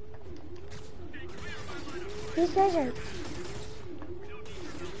 These guys are...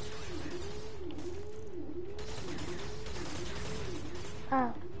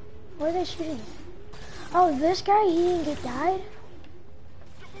 Oh. Where are they shooting? Oh, this guy, he didn't get died?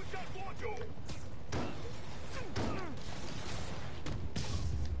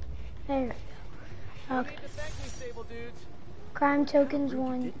 There we go. Okay. Crime tokens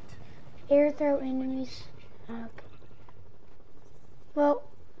 1. Air throw enemies. Okay. Well,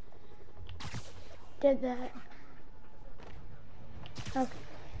 did that. Okay.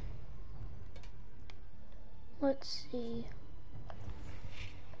 Let's see.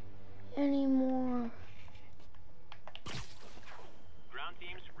 Any more? Ground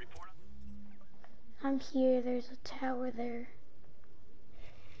teams report. I'm here. There's a tower there.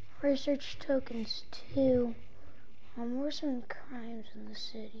 Research tokens 2. Where's some crimes in the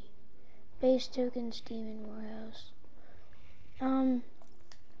city? Base tokens, demon warehouse.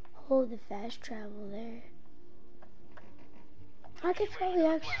 Hold the fast travel there. I could probably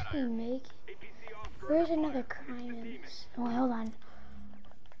actually make it. Where's another crime in this? Oh, hold on.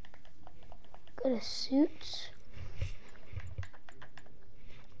 Go to suits.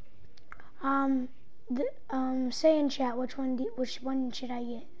 Say in chat which one should I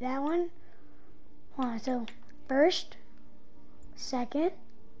get? That one? Hold on, so first, second,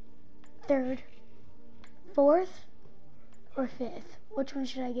 third, fourth, or fifth? Which one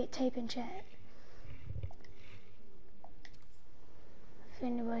should I get? Type in chat. If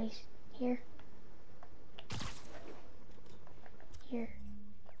anybody's here. Here.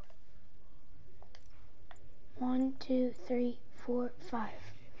 1, 2, 3, 4, 5.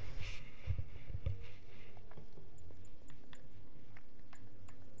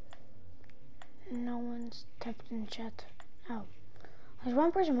 No one's typed in the chat. Oh. There's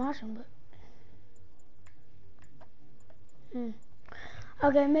one person watching, but...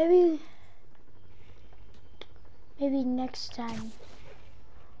 Okay, maybe next time,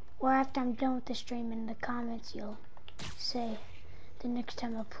 or after I'm done with the stream, in the comments you'll say the next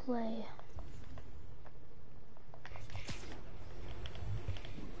time I play.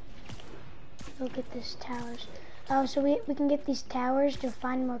 Go get these towers. Oh, so we can get these towers to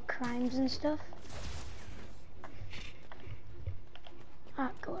find more crimes and stuff.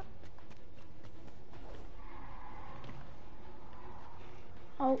 Ah, go up.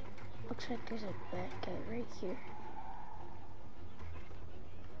 Oh, looks like there's a bad guy right here.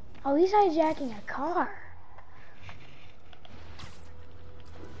 Oh, he's hijacking a car.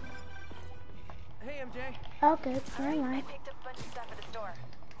 Hey, MJ. Okay, never mind. I picked up a bunch of stuff at the store.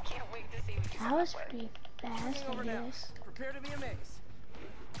 Can't wait to see what you That was pretty fast, I guess. Prepare to be amazed.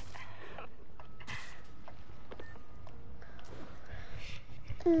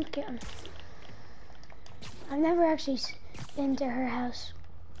 Okay. I've never actually been to her house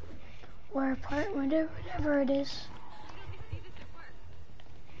or apartment or whatever it is.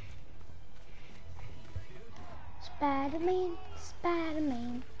 Spider-Man,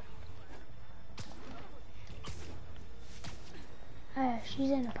 Spider-Man. She's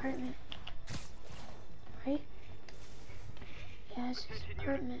in an apartment, right? Yeah, it's his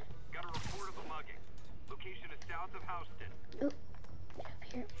apartment. Got a report of a mugging. Location is south of Houston. Oop, up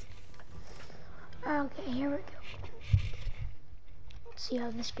here. Okay, here we go. Let's see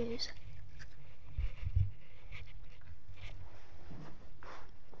how this goes.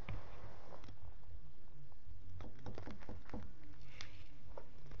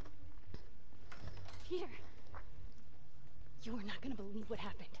 Peter, you are not gonna believe what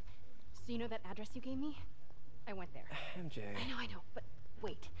happened. So you know that address you gave me? I went there. MJ. I know, but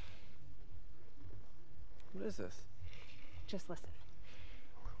wait. What is this? Just listen.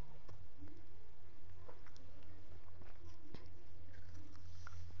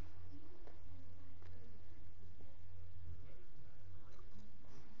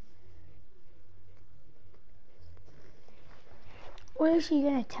 What is she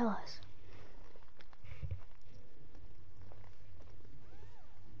gonna tell us?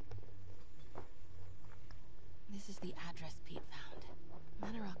 This is the address Pete found.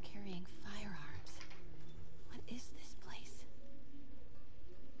 Men are all carrying firearms. What is this place?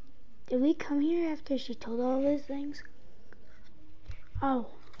 Did we come here after she told all those things? Oh.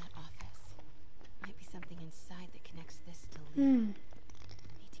 That office. Might be something inside that connects this to Lee. Need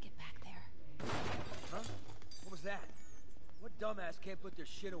to get back there. Huh? What was that? What dumbass can't put their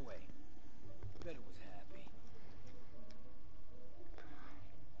shit away? Bet it was happy.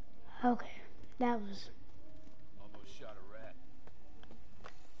 Okay. That was... Almost shot a rat.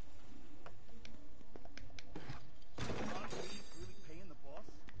 Really paying the boss?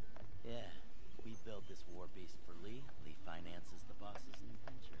 Yeah, we build this war beast for Lee. Lee finances the boss's new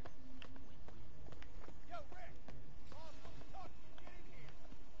venture. Win-win. Yo, Rick!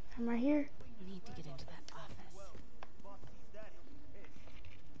 I'm right here. Need to get into that office.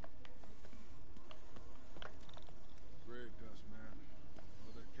 Grave dust, man.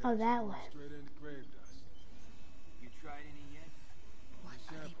 Oh, that way. Straight into grave dust. You tried any yet? What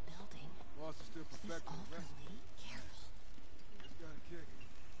are they building? Boss is still Is this perfecting all the for recipe. Lee? Careful. Just got a kick.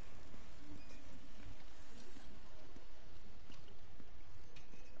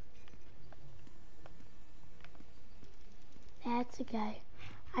 That's the guy.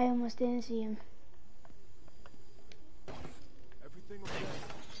 I almost didn't see him. Everything okay?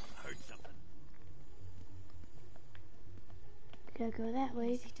 Heard something. Gotta go that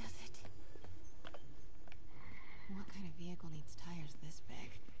way. Easy does it. What kind of vehicle needs tires this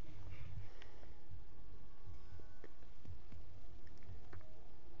big?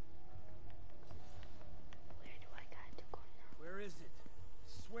 Where do I got to go now? Where is it? I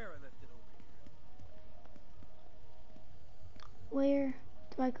swear I left it over here. Where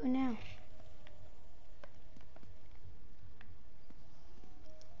do I go now?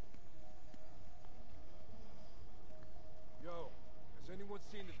 Yo, has anyone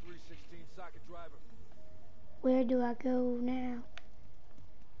seen the 316 socket driver? Where do I go now?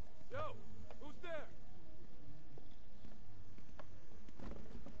 Yo, who's there?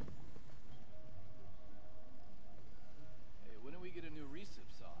 Hey, when do we get a new recip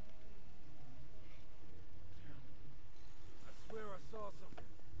saw? I swear I saw something.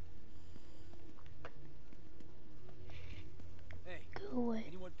 Hey, Go away.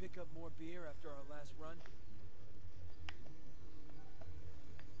 anyone pick up more beer after our last run?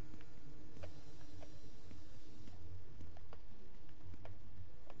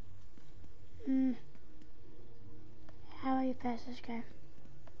 How do you pass this guy?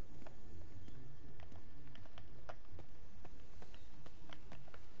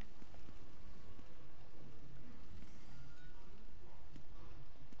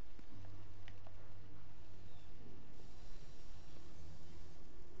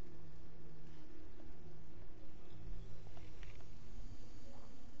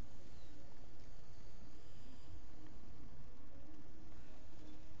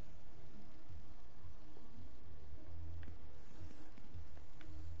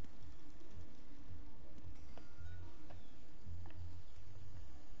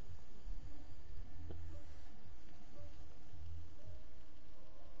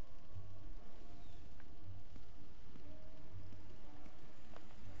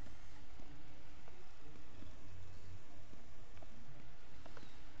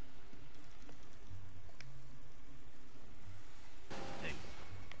 Hey,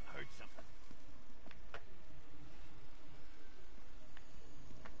 heard something.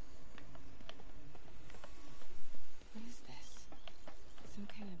 What is this? Some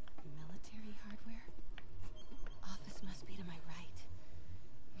kind of military hardware? Office must be to my right.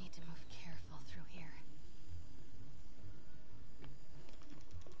 Need to move careful through here.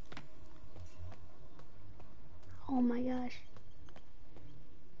 Oh my gosh.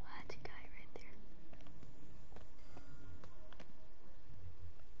 That's a guy right there.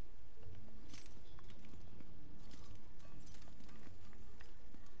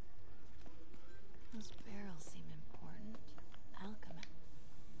 Those barrels seem important. Alchemy.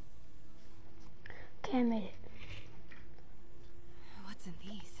 Okay, I made it. What's in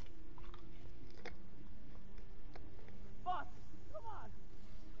these? Boss, come on!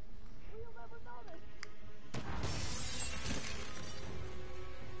 We'll never notice!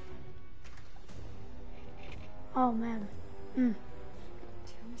 Oh man.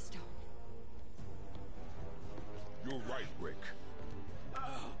 Tombstone. You're right, Rick.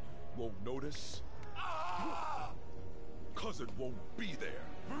 Won't notice? 'Cause it won't be there.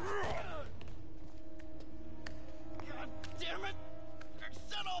 God damn it! I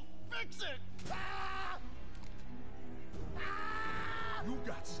said I'll fix it! You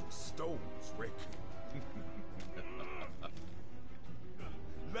got some stones, Rick.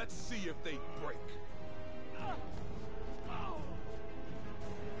 Let's see if they break.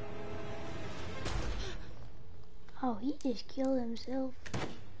 Oh, he just killed himself.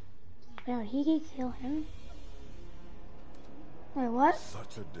 Now he could kill him. Wait, what?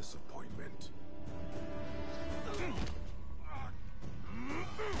 Such a disappointment.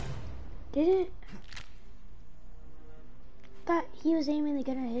 Didn't? Thought he was aiming the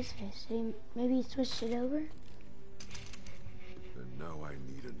gun at his face. So maybe he switched it over. And now I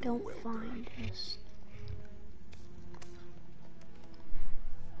need a new Don't welder. find us.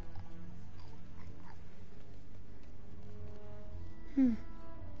 Can't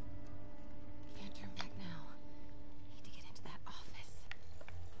turn back now. Need to get into that office.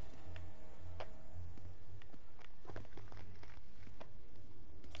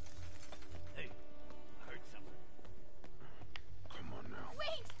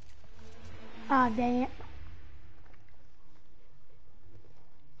 Ah, dang it.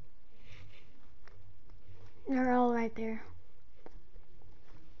 They're all right there.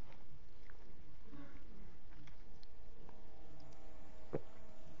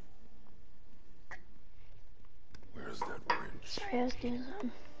 Where's that wrench? Sorry, I was doing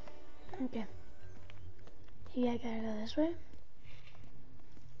something. Okay. Yeah, I gotta go this way.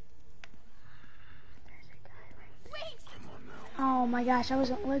 Wait! Come on now. Oh my gosh, I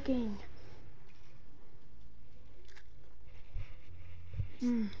wasn't looking.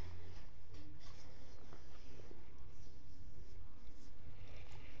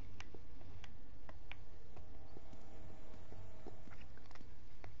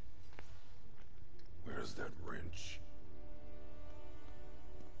 Where's that wrench?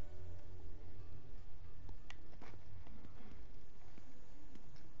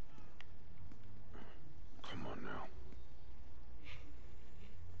 Come on now.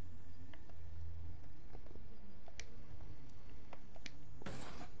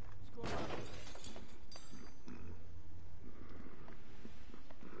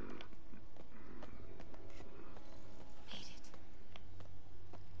 Made it.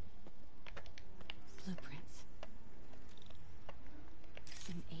 Blueprints.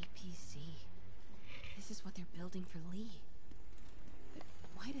 An APC. This is what they're building for Lee. But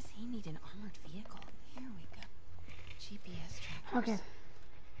why does he need an armored vehicle? Here we go. GPS trackers. Okay.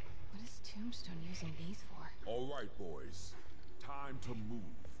 What is Tombstone using these for? All right, boys. Time to move.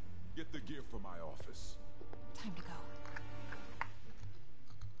 Get the gear from my office. Time to go.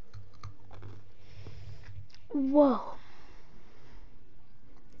 Whoa.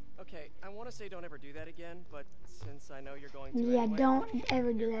 Okay, I want to say don't ever do that again, but since I know you're going to Yeah, anyway, don't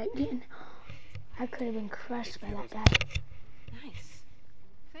ever do that again. I could have been crushed by that guy. Nice.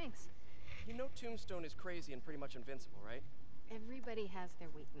 Thanks. You know Tombstone is crazy and pretty much invincible, right? Everybody has their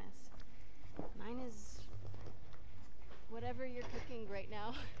weakness. Mine is whatever you're cooking right now.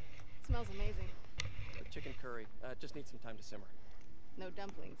 It smells amazing. The chicken curry. Just needs some time to simmer. No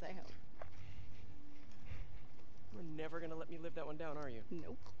dumplings, I hope. You're never gonna let me live that one down, are you?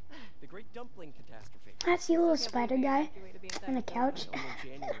 Nope. The Great Dumpling Catastrophe. That's the little spider guy on the couch.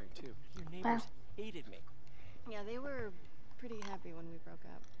 Only in January, too. Your neighbors hated me. Yeah, they were pretty happy when we broke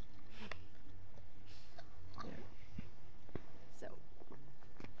up. Yeah. So,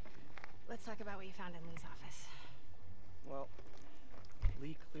 let's talk about what you found in Lee's office. Well,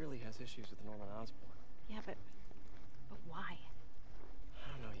 Lee clearly has issues with Norman Osborn. Yeah, but why?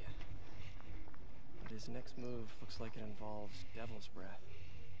 I don't know yet. But his next move looks like it involves Devil's Breath.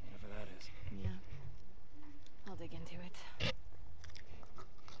 Whatever that is. Yeah. I'll dig into it.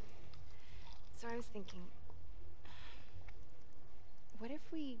 So I was thinking, what if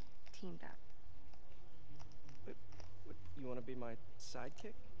we teamed up? What, you want to be my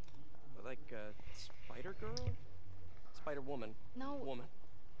sidekick? Like a spider girl? Spider woman? No. Woman.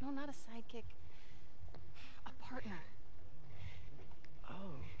 No, not a sidekick. A partner.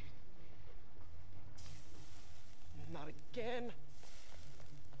 Oh. Not again.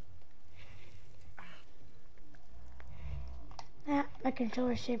 Ah, my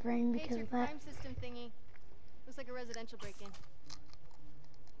controller's shivering because Hey, of it's your that. crime system thingy. Looks like a residential break-in.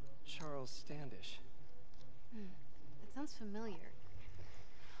 Charles Standish. That sounds familiar.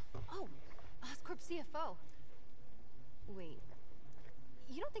 Oh, Oscorp CFO. Wait.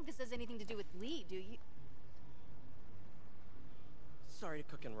 You don't think this has anything to do with Lee, do you? Sorry to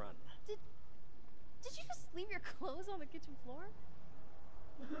cook and run. Did you just leave your clothes on the kitchen floor?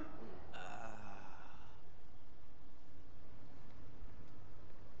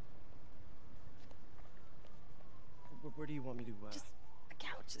 Where do you want me to, Just the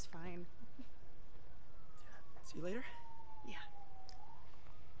couch is fine. See you later? Yeah.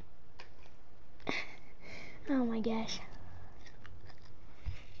 Oh my gosh.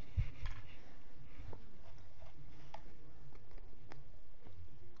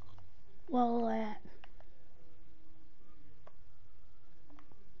 Well,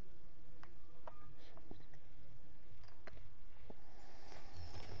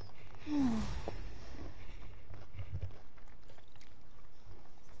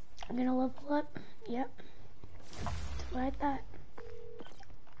 I'm gonna level up. Yep. That's what I thought.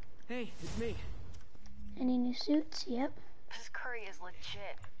 Hey, it's me. Any new suits? Yep. This curry is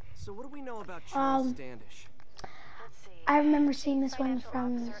legit. So what do we know about Charles Um, Standish? Let's see. I remember seeing this one Financial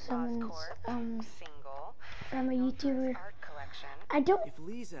from officer, someone's Oscorp, single. from a Known for his YouTuber. art collection. I don't If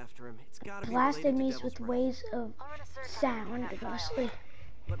Lee's after him, it's gotta be blast related to enemies Devil's with Breath. waves of I'm gonna search sound underneath that mostly. file.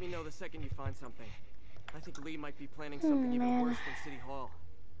 Let me know the second you find something. I think Lee might be planning something even man. worse than City Hall.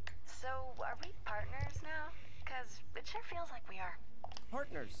 So, are we partners now? Because it sure feels like we are.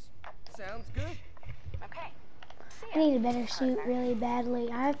 Partners. Sounds good. Okay. I need a better suit really badly.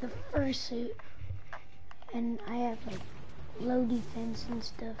 I have the first suit, and I have like low defense and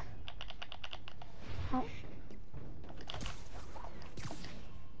stuff. Oh.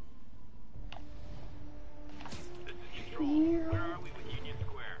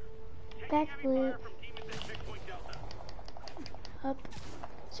 Backflip. Up.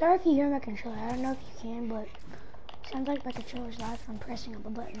 Sorry if you hear my controller. I don't know if you can, but it sounds like my controller's loud from pressing all the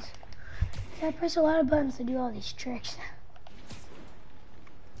buttons. So I press a lot of buttons to do all these tricks.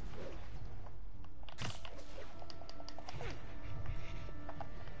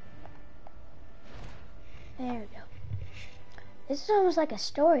 There we go. This is almost like a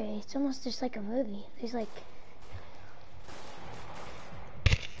story. It's almost just like a movie. There's like...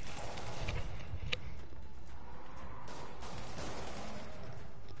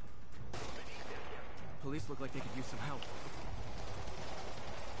 Police look like they could use some help.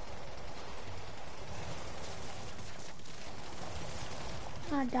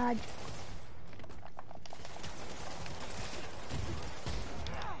 Ah, dodge.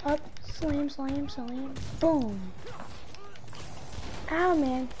 Up, slam, slam, slam, boom. Ow,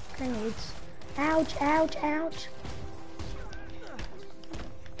 man, grenades. Ouch, ouch, ouch.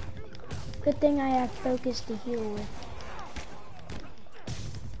 Good thing I have focus to heal with.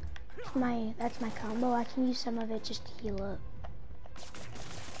 That's my combo. I can use some of it just to heal up.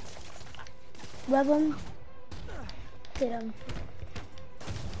 Rub him. Hit him.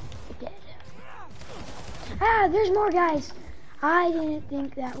 Dead. Ah, there's more guys. I didn't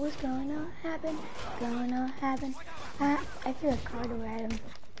think that was gonna happen. I threw a car door at him.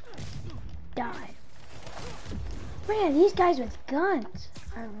 Die. Man, these guys with guns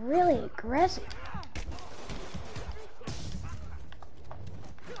are really aggressive.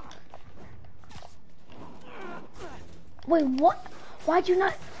 Wait, what? Why'd you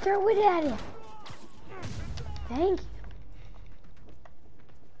not throw it at him? Thank you.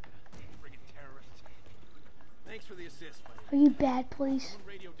 Thanks for the assist, buddy. Are you bad, police?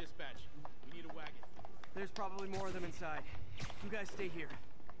 Radio dispatch. We need a wagon. There's probably more of them inside. You guys stay here.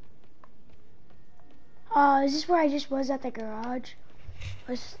 Is this where I just was at the garage?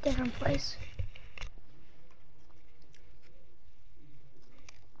 Or is this a different place?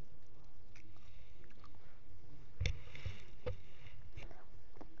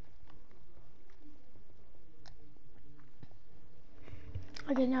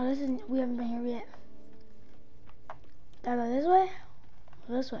 Okay, now we haven't been here yet. Do I go this way?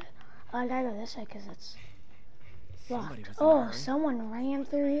 Or this way? Oh, I gotta go this way because it's locked. Oh, someone ran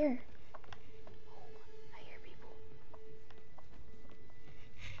through here. I hear people.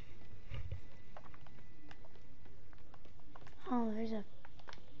 Oh, there's a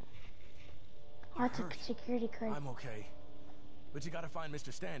lots of security crates. I'm okay. But you gotta find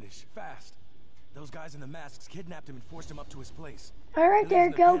Mr. Standish, fast. Those guys in the masks kidnapped him and forced him up to his place. All right, there,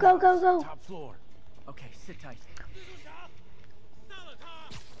 go, go, go, go. Top floor. Okay, sit tight.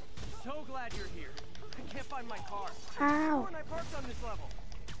 So glad you're here. I can't find my car. Ow. I parked on this level.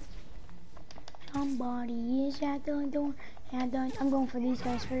 Somebody is at the door. And I'm going for these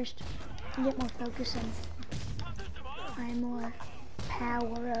guys first. And get more focus and I'm more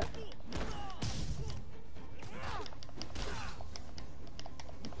power up.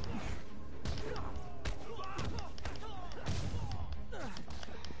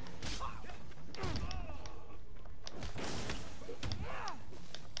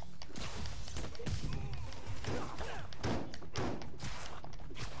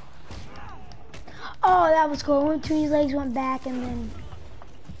 Oh, that was cool. One of his legs went back and then...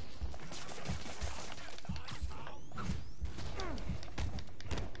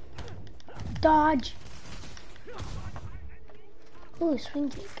 Dodge. Ooh, swing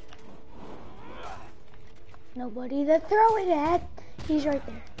kick. Nobody to throw it at. He's right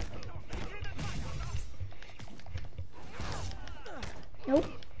there. Nope.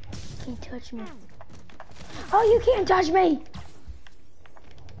 Can't touch me. Oh, you can't touch me.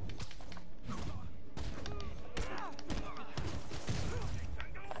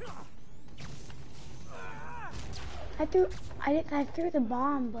 I threw the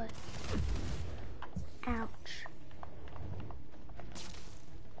bomb, but ouch.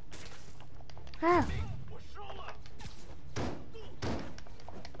 Ow.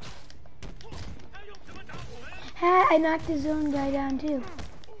 Ah, I knocked the zone guy down too.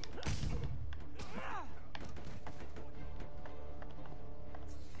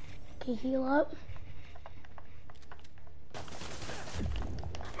 Okay, heal up.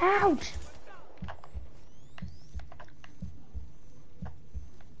 Ouch!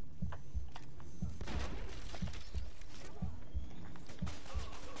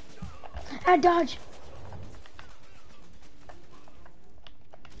 Ah, dodge.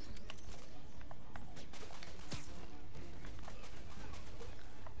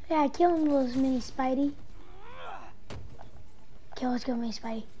 Yeah, kill him, little mini Spidey. Okay, let's go, mini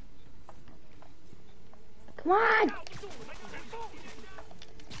Spidey. Come on!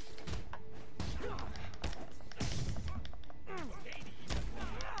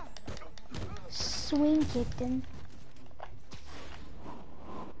 Swing kicked him.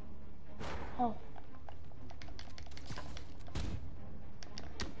 Oh.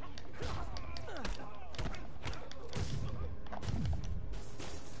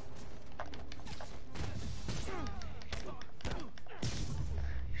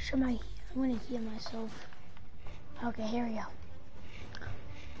 I'm gonna heal myself. Okay, here we go.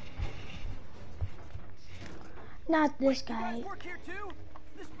 Not this guy. You guys work here too?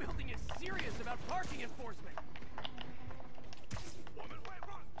 This building is serious about parking enforcement.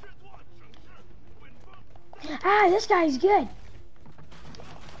 Ah, this guy's good.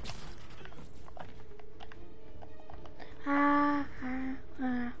 Ah.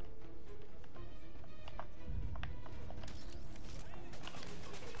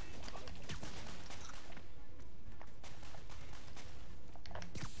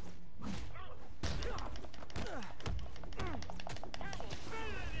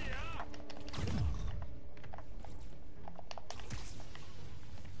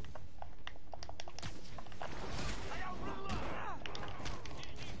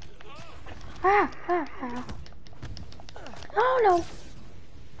 Oh no!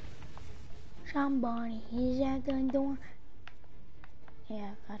 Somebody is at the door.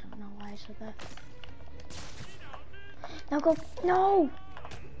 Yeah, I don't know why I said that. Now go. No!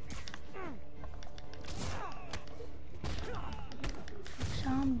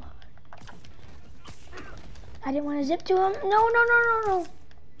 Somebody. I didn't want to zip to him. No.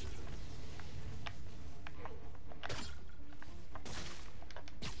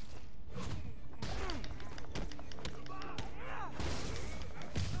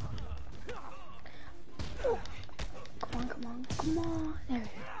 Come on. There we go.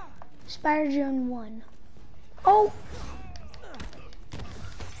 Spider Zone 1. Oh!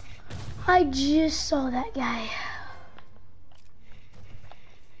 I just saw that guy.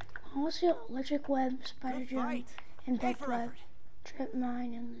 What's the electric web, spider Zone, impact web, trip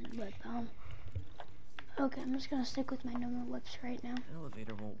mine, and then web bomb. Okay, I'm just gonna stick with my normal webs right now. The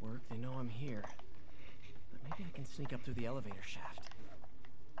elevator won't work. They know I'm here. But maybe I can sneak up through the elevator shaft.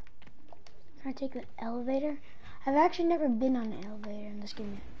 Can I take the elevator? I've actually never been on an elevator in this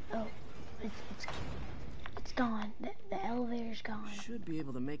game yet. Oh, it's gone. The elevator's gone. Should be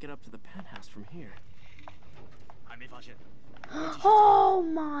able to make it up to the penthouse from here. Oh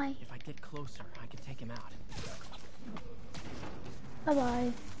my! If I get closer, I can take him out. Bye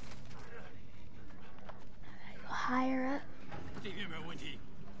bye. Go higher up.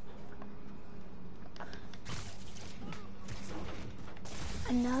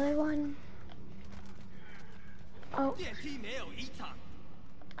 Another one. Oh.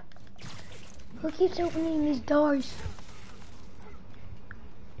 Who keeps opening these doors?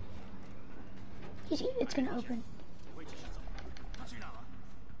 It's gonna open.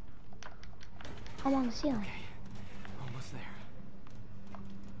 I'm on the ceiling. Okay. Almost there.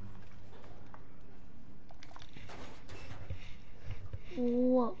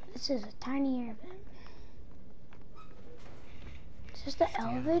 Whoa, this is a tiny air vent. Is this the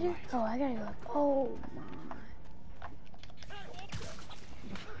elevator? Oh, I gotta go up. Oh my.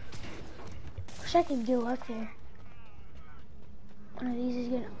 Wish I could go up there. One of these is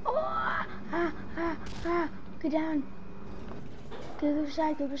gonna. Oh! Go down. Go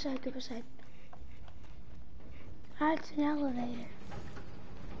beside. Ah, it's an elevator.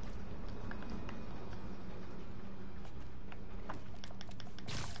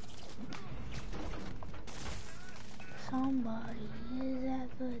 Somebody is at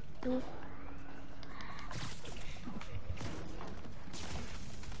the door.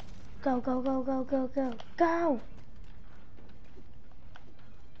 Go!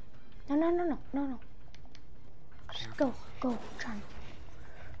 No. Just go, try.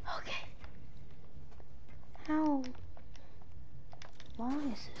 Okay. How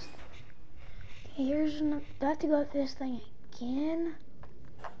long is this? Okay, here's another. Do I have to go up this thing again?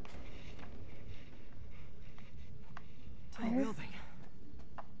 Building.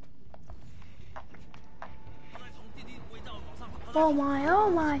 Oh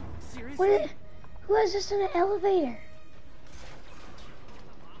my. Seriously? Who has this in an elevator?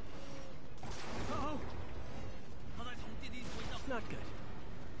 Not good.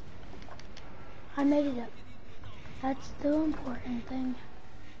 I made it up. That's the important thing.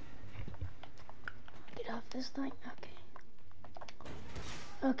 off this thing. Okay.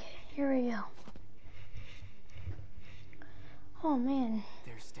 Okay, here we go. Oh man.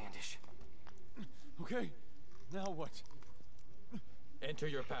 There's Standish. Okay, now what? Enter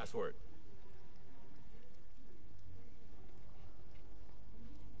your password.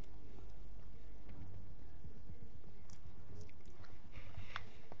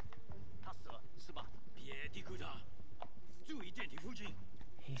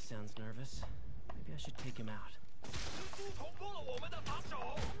 He sounds nervous. Maybe I should take him out.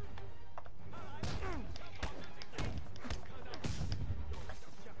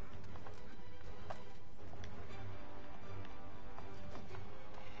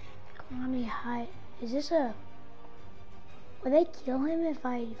 Let me hide. Is this a... Will they kill him if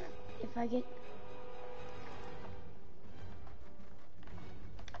I get...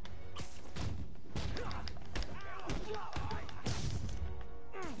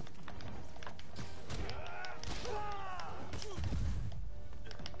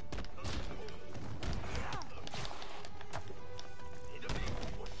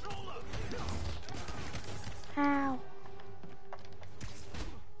 Ow.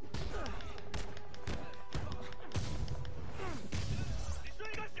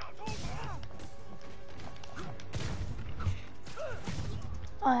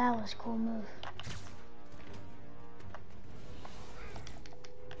 Oh, that was a cool move.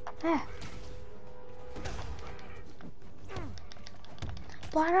 Ah.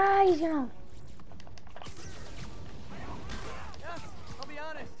 But he's gonna... Yeah, I'll be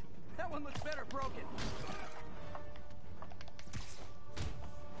honest. That one looks better broken.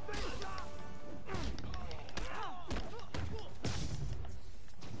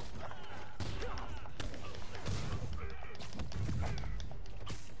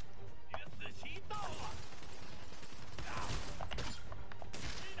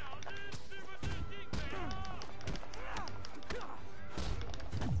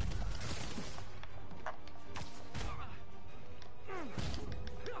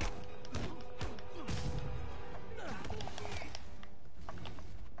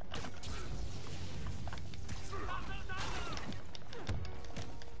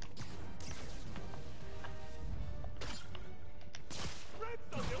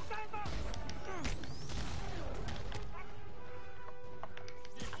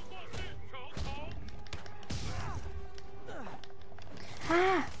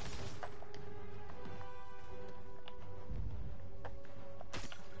 Ah!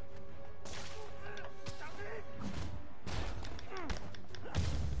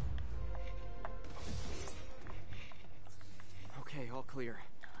 Okay, all clear.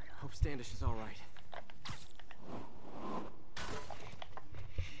 Hope Standish is all right.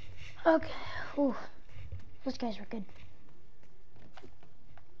 Okay. Ooh. Those guys were good.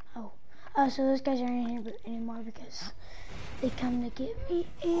 Oh, so those guys aren't in here anymore because they come to get me.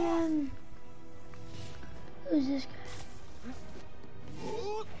 And who's this guy?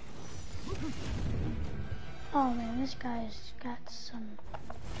 Oh man, this guy's got some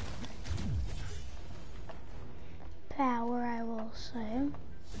power, I will say.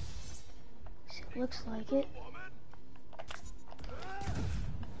 It looks like it.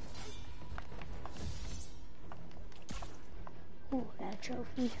 Ooh, got a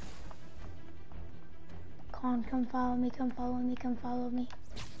trophy. Come follow me, come follow me, come follow me.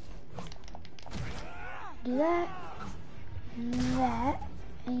 Do that, and that,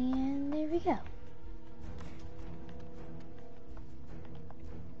 and there we go.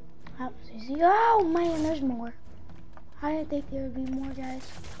 That was easy. Oh man, there's more. I didn't think there would be more guys.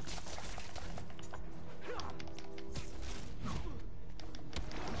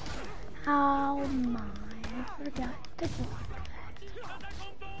 Oh my, I forgot to block that.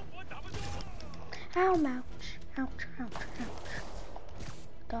 Ow, ouch, ouch, ouch, ouch.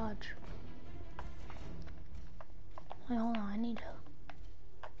 Dodge. Wait, hold on, I need to...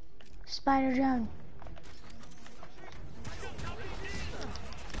 Spider drone.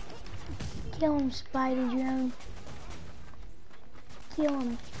 Kill him, Spider drone. Kill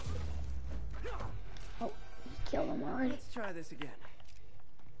him. Oh, he killed him already. Let's try this again.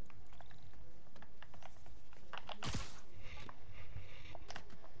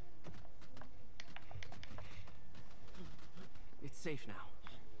 It's safe now.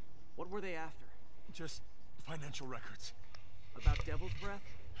 What were they after? Just financial records. About Devil's Breath?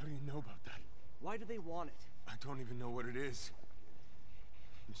 How do you know about that? Why do they want it? I don't even know what it is.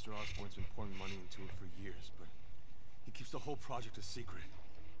 Mr. Osborn's been pouring money into it for years, but he keeps the whole project a secret.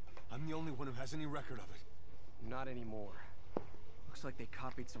 I'm the only one who has any record of it. Not anymore. Looks like they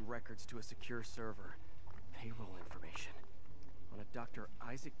copied some records to a secure server. Payroll information. On a Dr.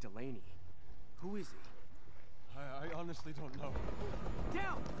 Isaac Delaney. Who is he? I honestly don't know.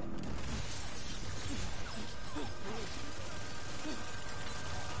 Down!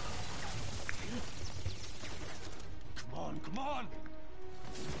 Come on!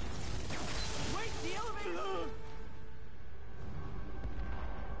 Wait, the elevator!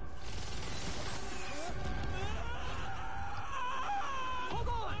 Hold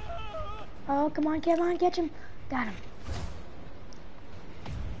on! Oh, come on, catch him. Got him.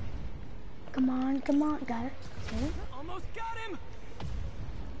 Come on, got it. See? Almost got him!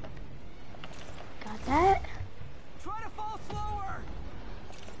 Got that. Try to fall slower!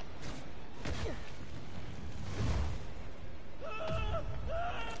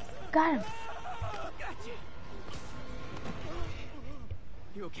 Got him. Gotcha!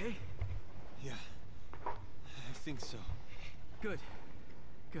 You okay? Yeah, I think so. Good.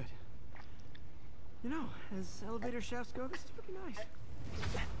 Good. You know, as elevator shafts go, this is pretty nice.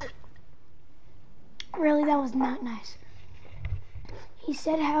 Really, that was not nice. He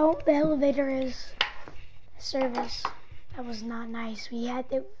said how the elevator is service. That was not nice. We had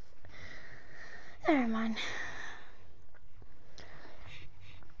to... Never mind.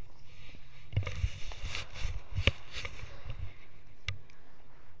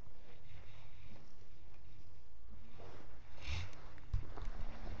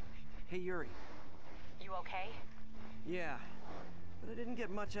 Hey, Yuri. You okay? Yeah, but I didn't get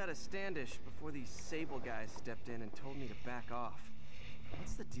much out of Standish before these Sable guys stepped in and told me to back off.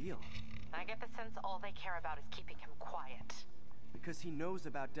 What's the deal? I get the sense all they care about is keeping him quiet. Because he knows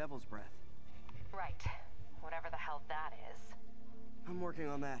about Devil's Breath. Right. Whatever the hell that is. I'm working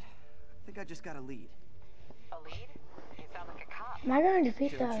on that. I think I just got a lead. A lead? You sound like a cop. Am I going to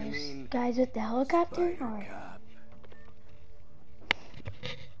defeat Don't you those mean guys with the helicopter? Spider Or... Cop?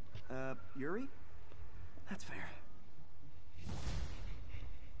 Yuri? That's fair.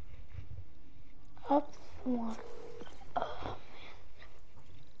 Up one. Oh,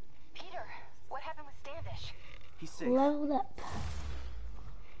 Peter, what happened with Standish? He's safe. leveled up.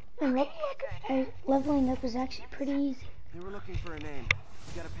 And leveling up was actually pretty easy. They were looking for a name.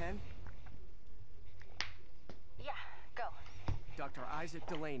 You got a pen? Yeah, go. Dr. Isaac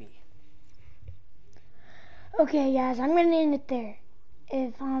Delaney. Okay, guys, I'm gonna end it there.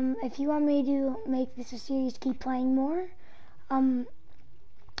 If you want me to make this a series, keep playing more, I'm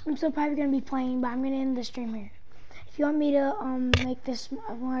still probably gonna be playing, but I'm gonna end the stream here. If you want me to make this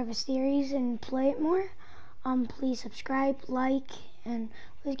more of a series and play it more, please subscribe, like, and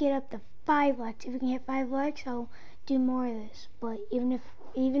let's get up to 5 likes. If we can hit 5 likes, I'll do more of this. But even if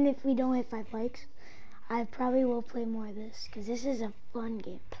we don't hit 5 likes, I probably will play more of this because this is a fun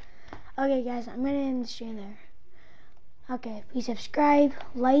game. Okay, guys, I'm gonna end the stream there. Okay, please subscribe,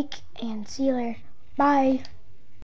 like, and see you later. Bye.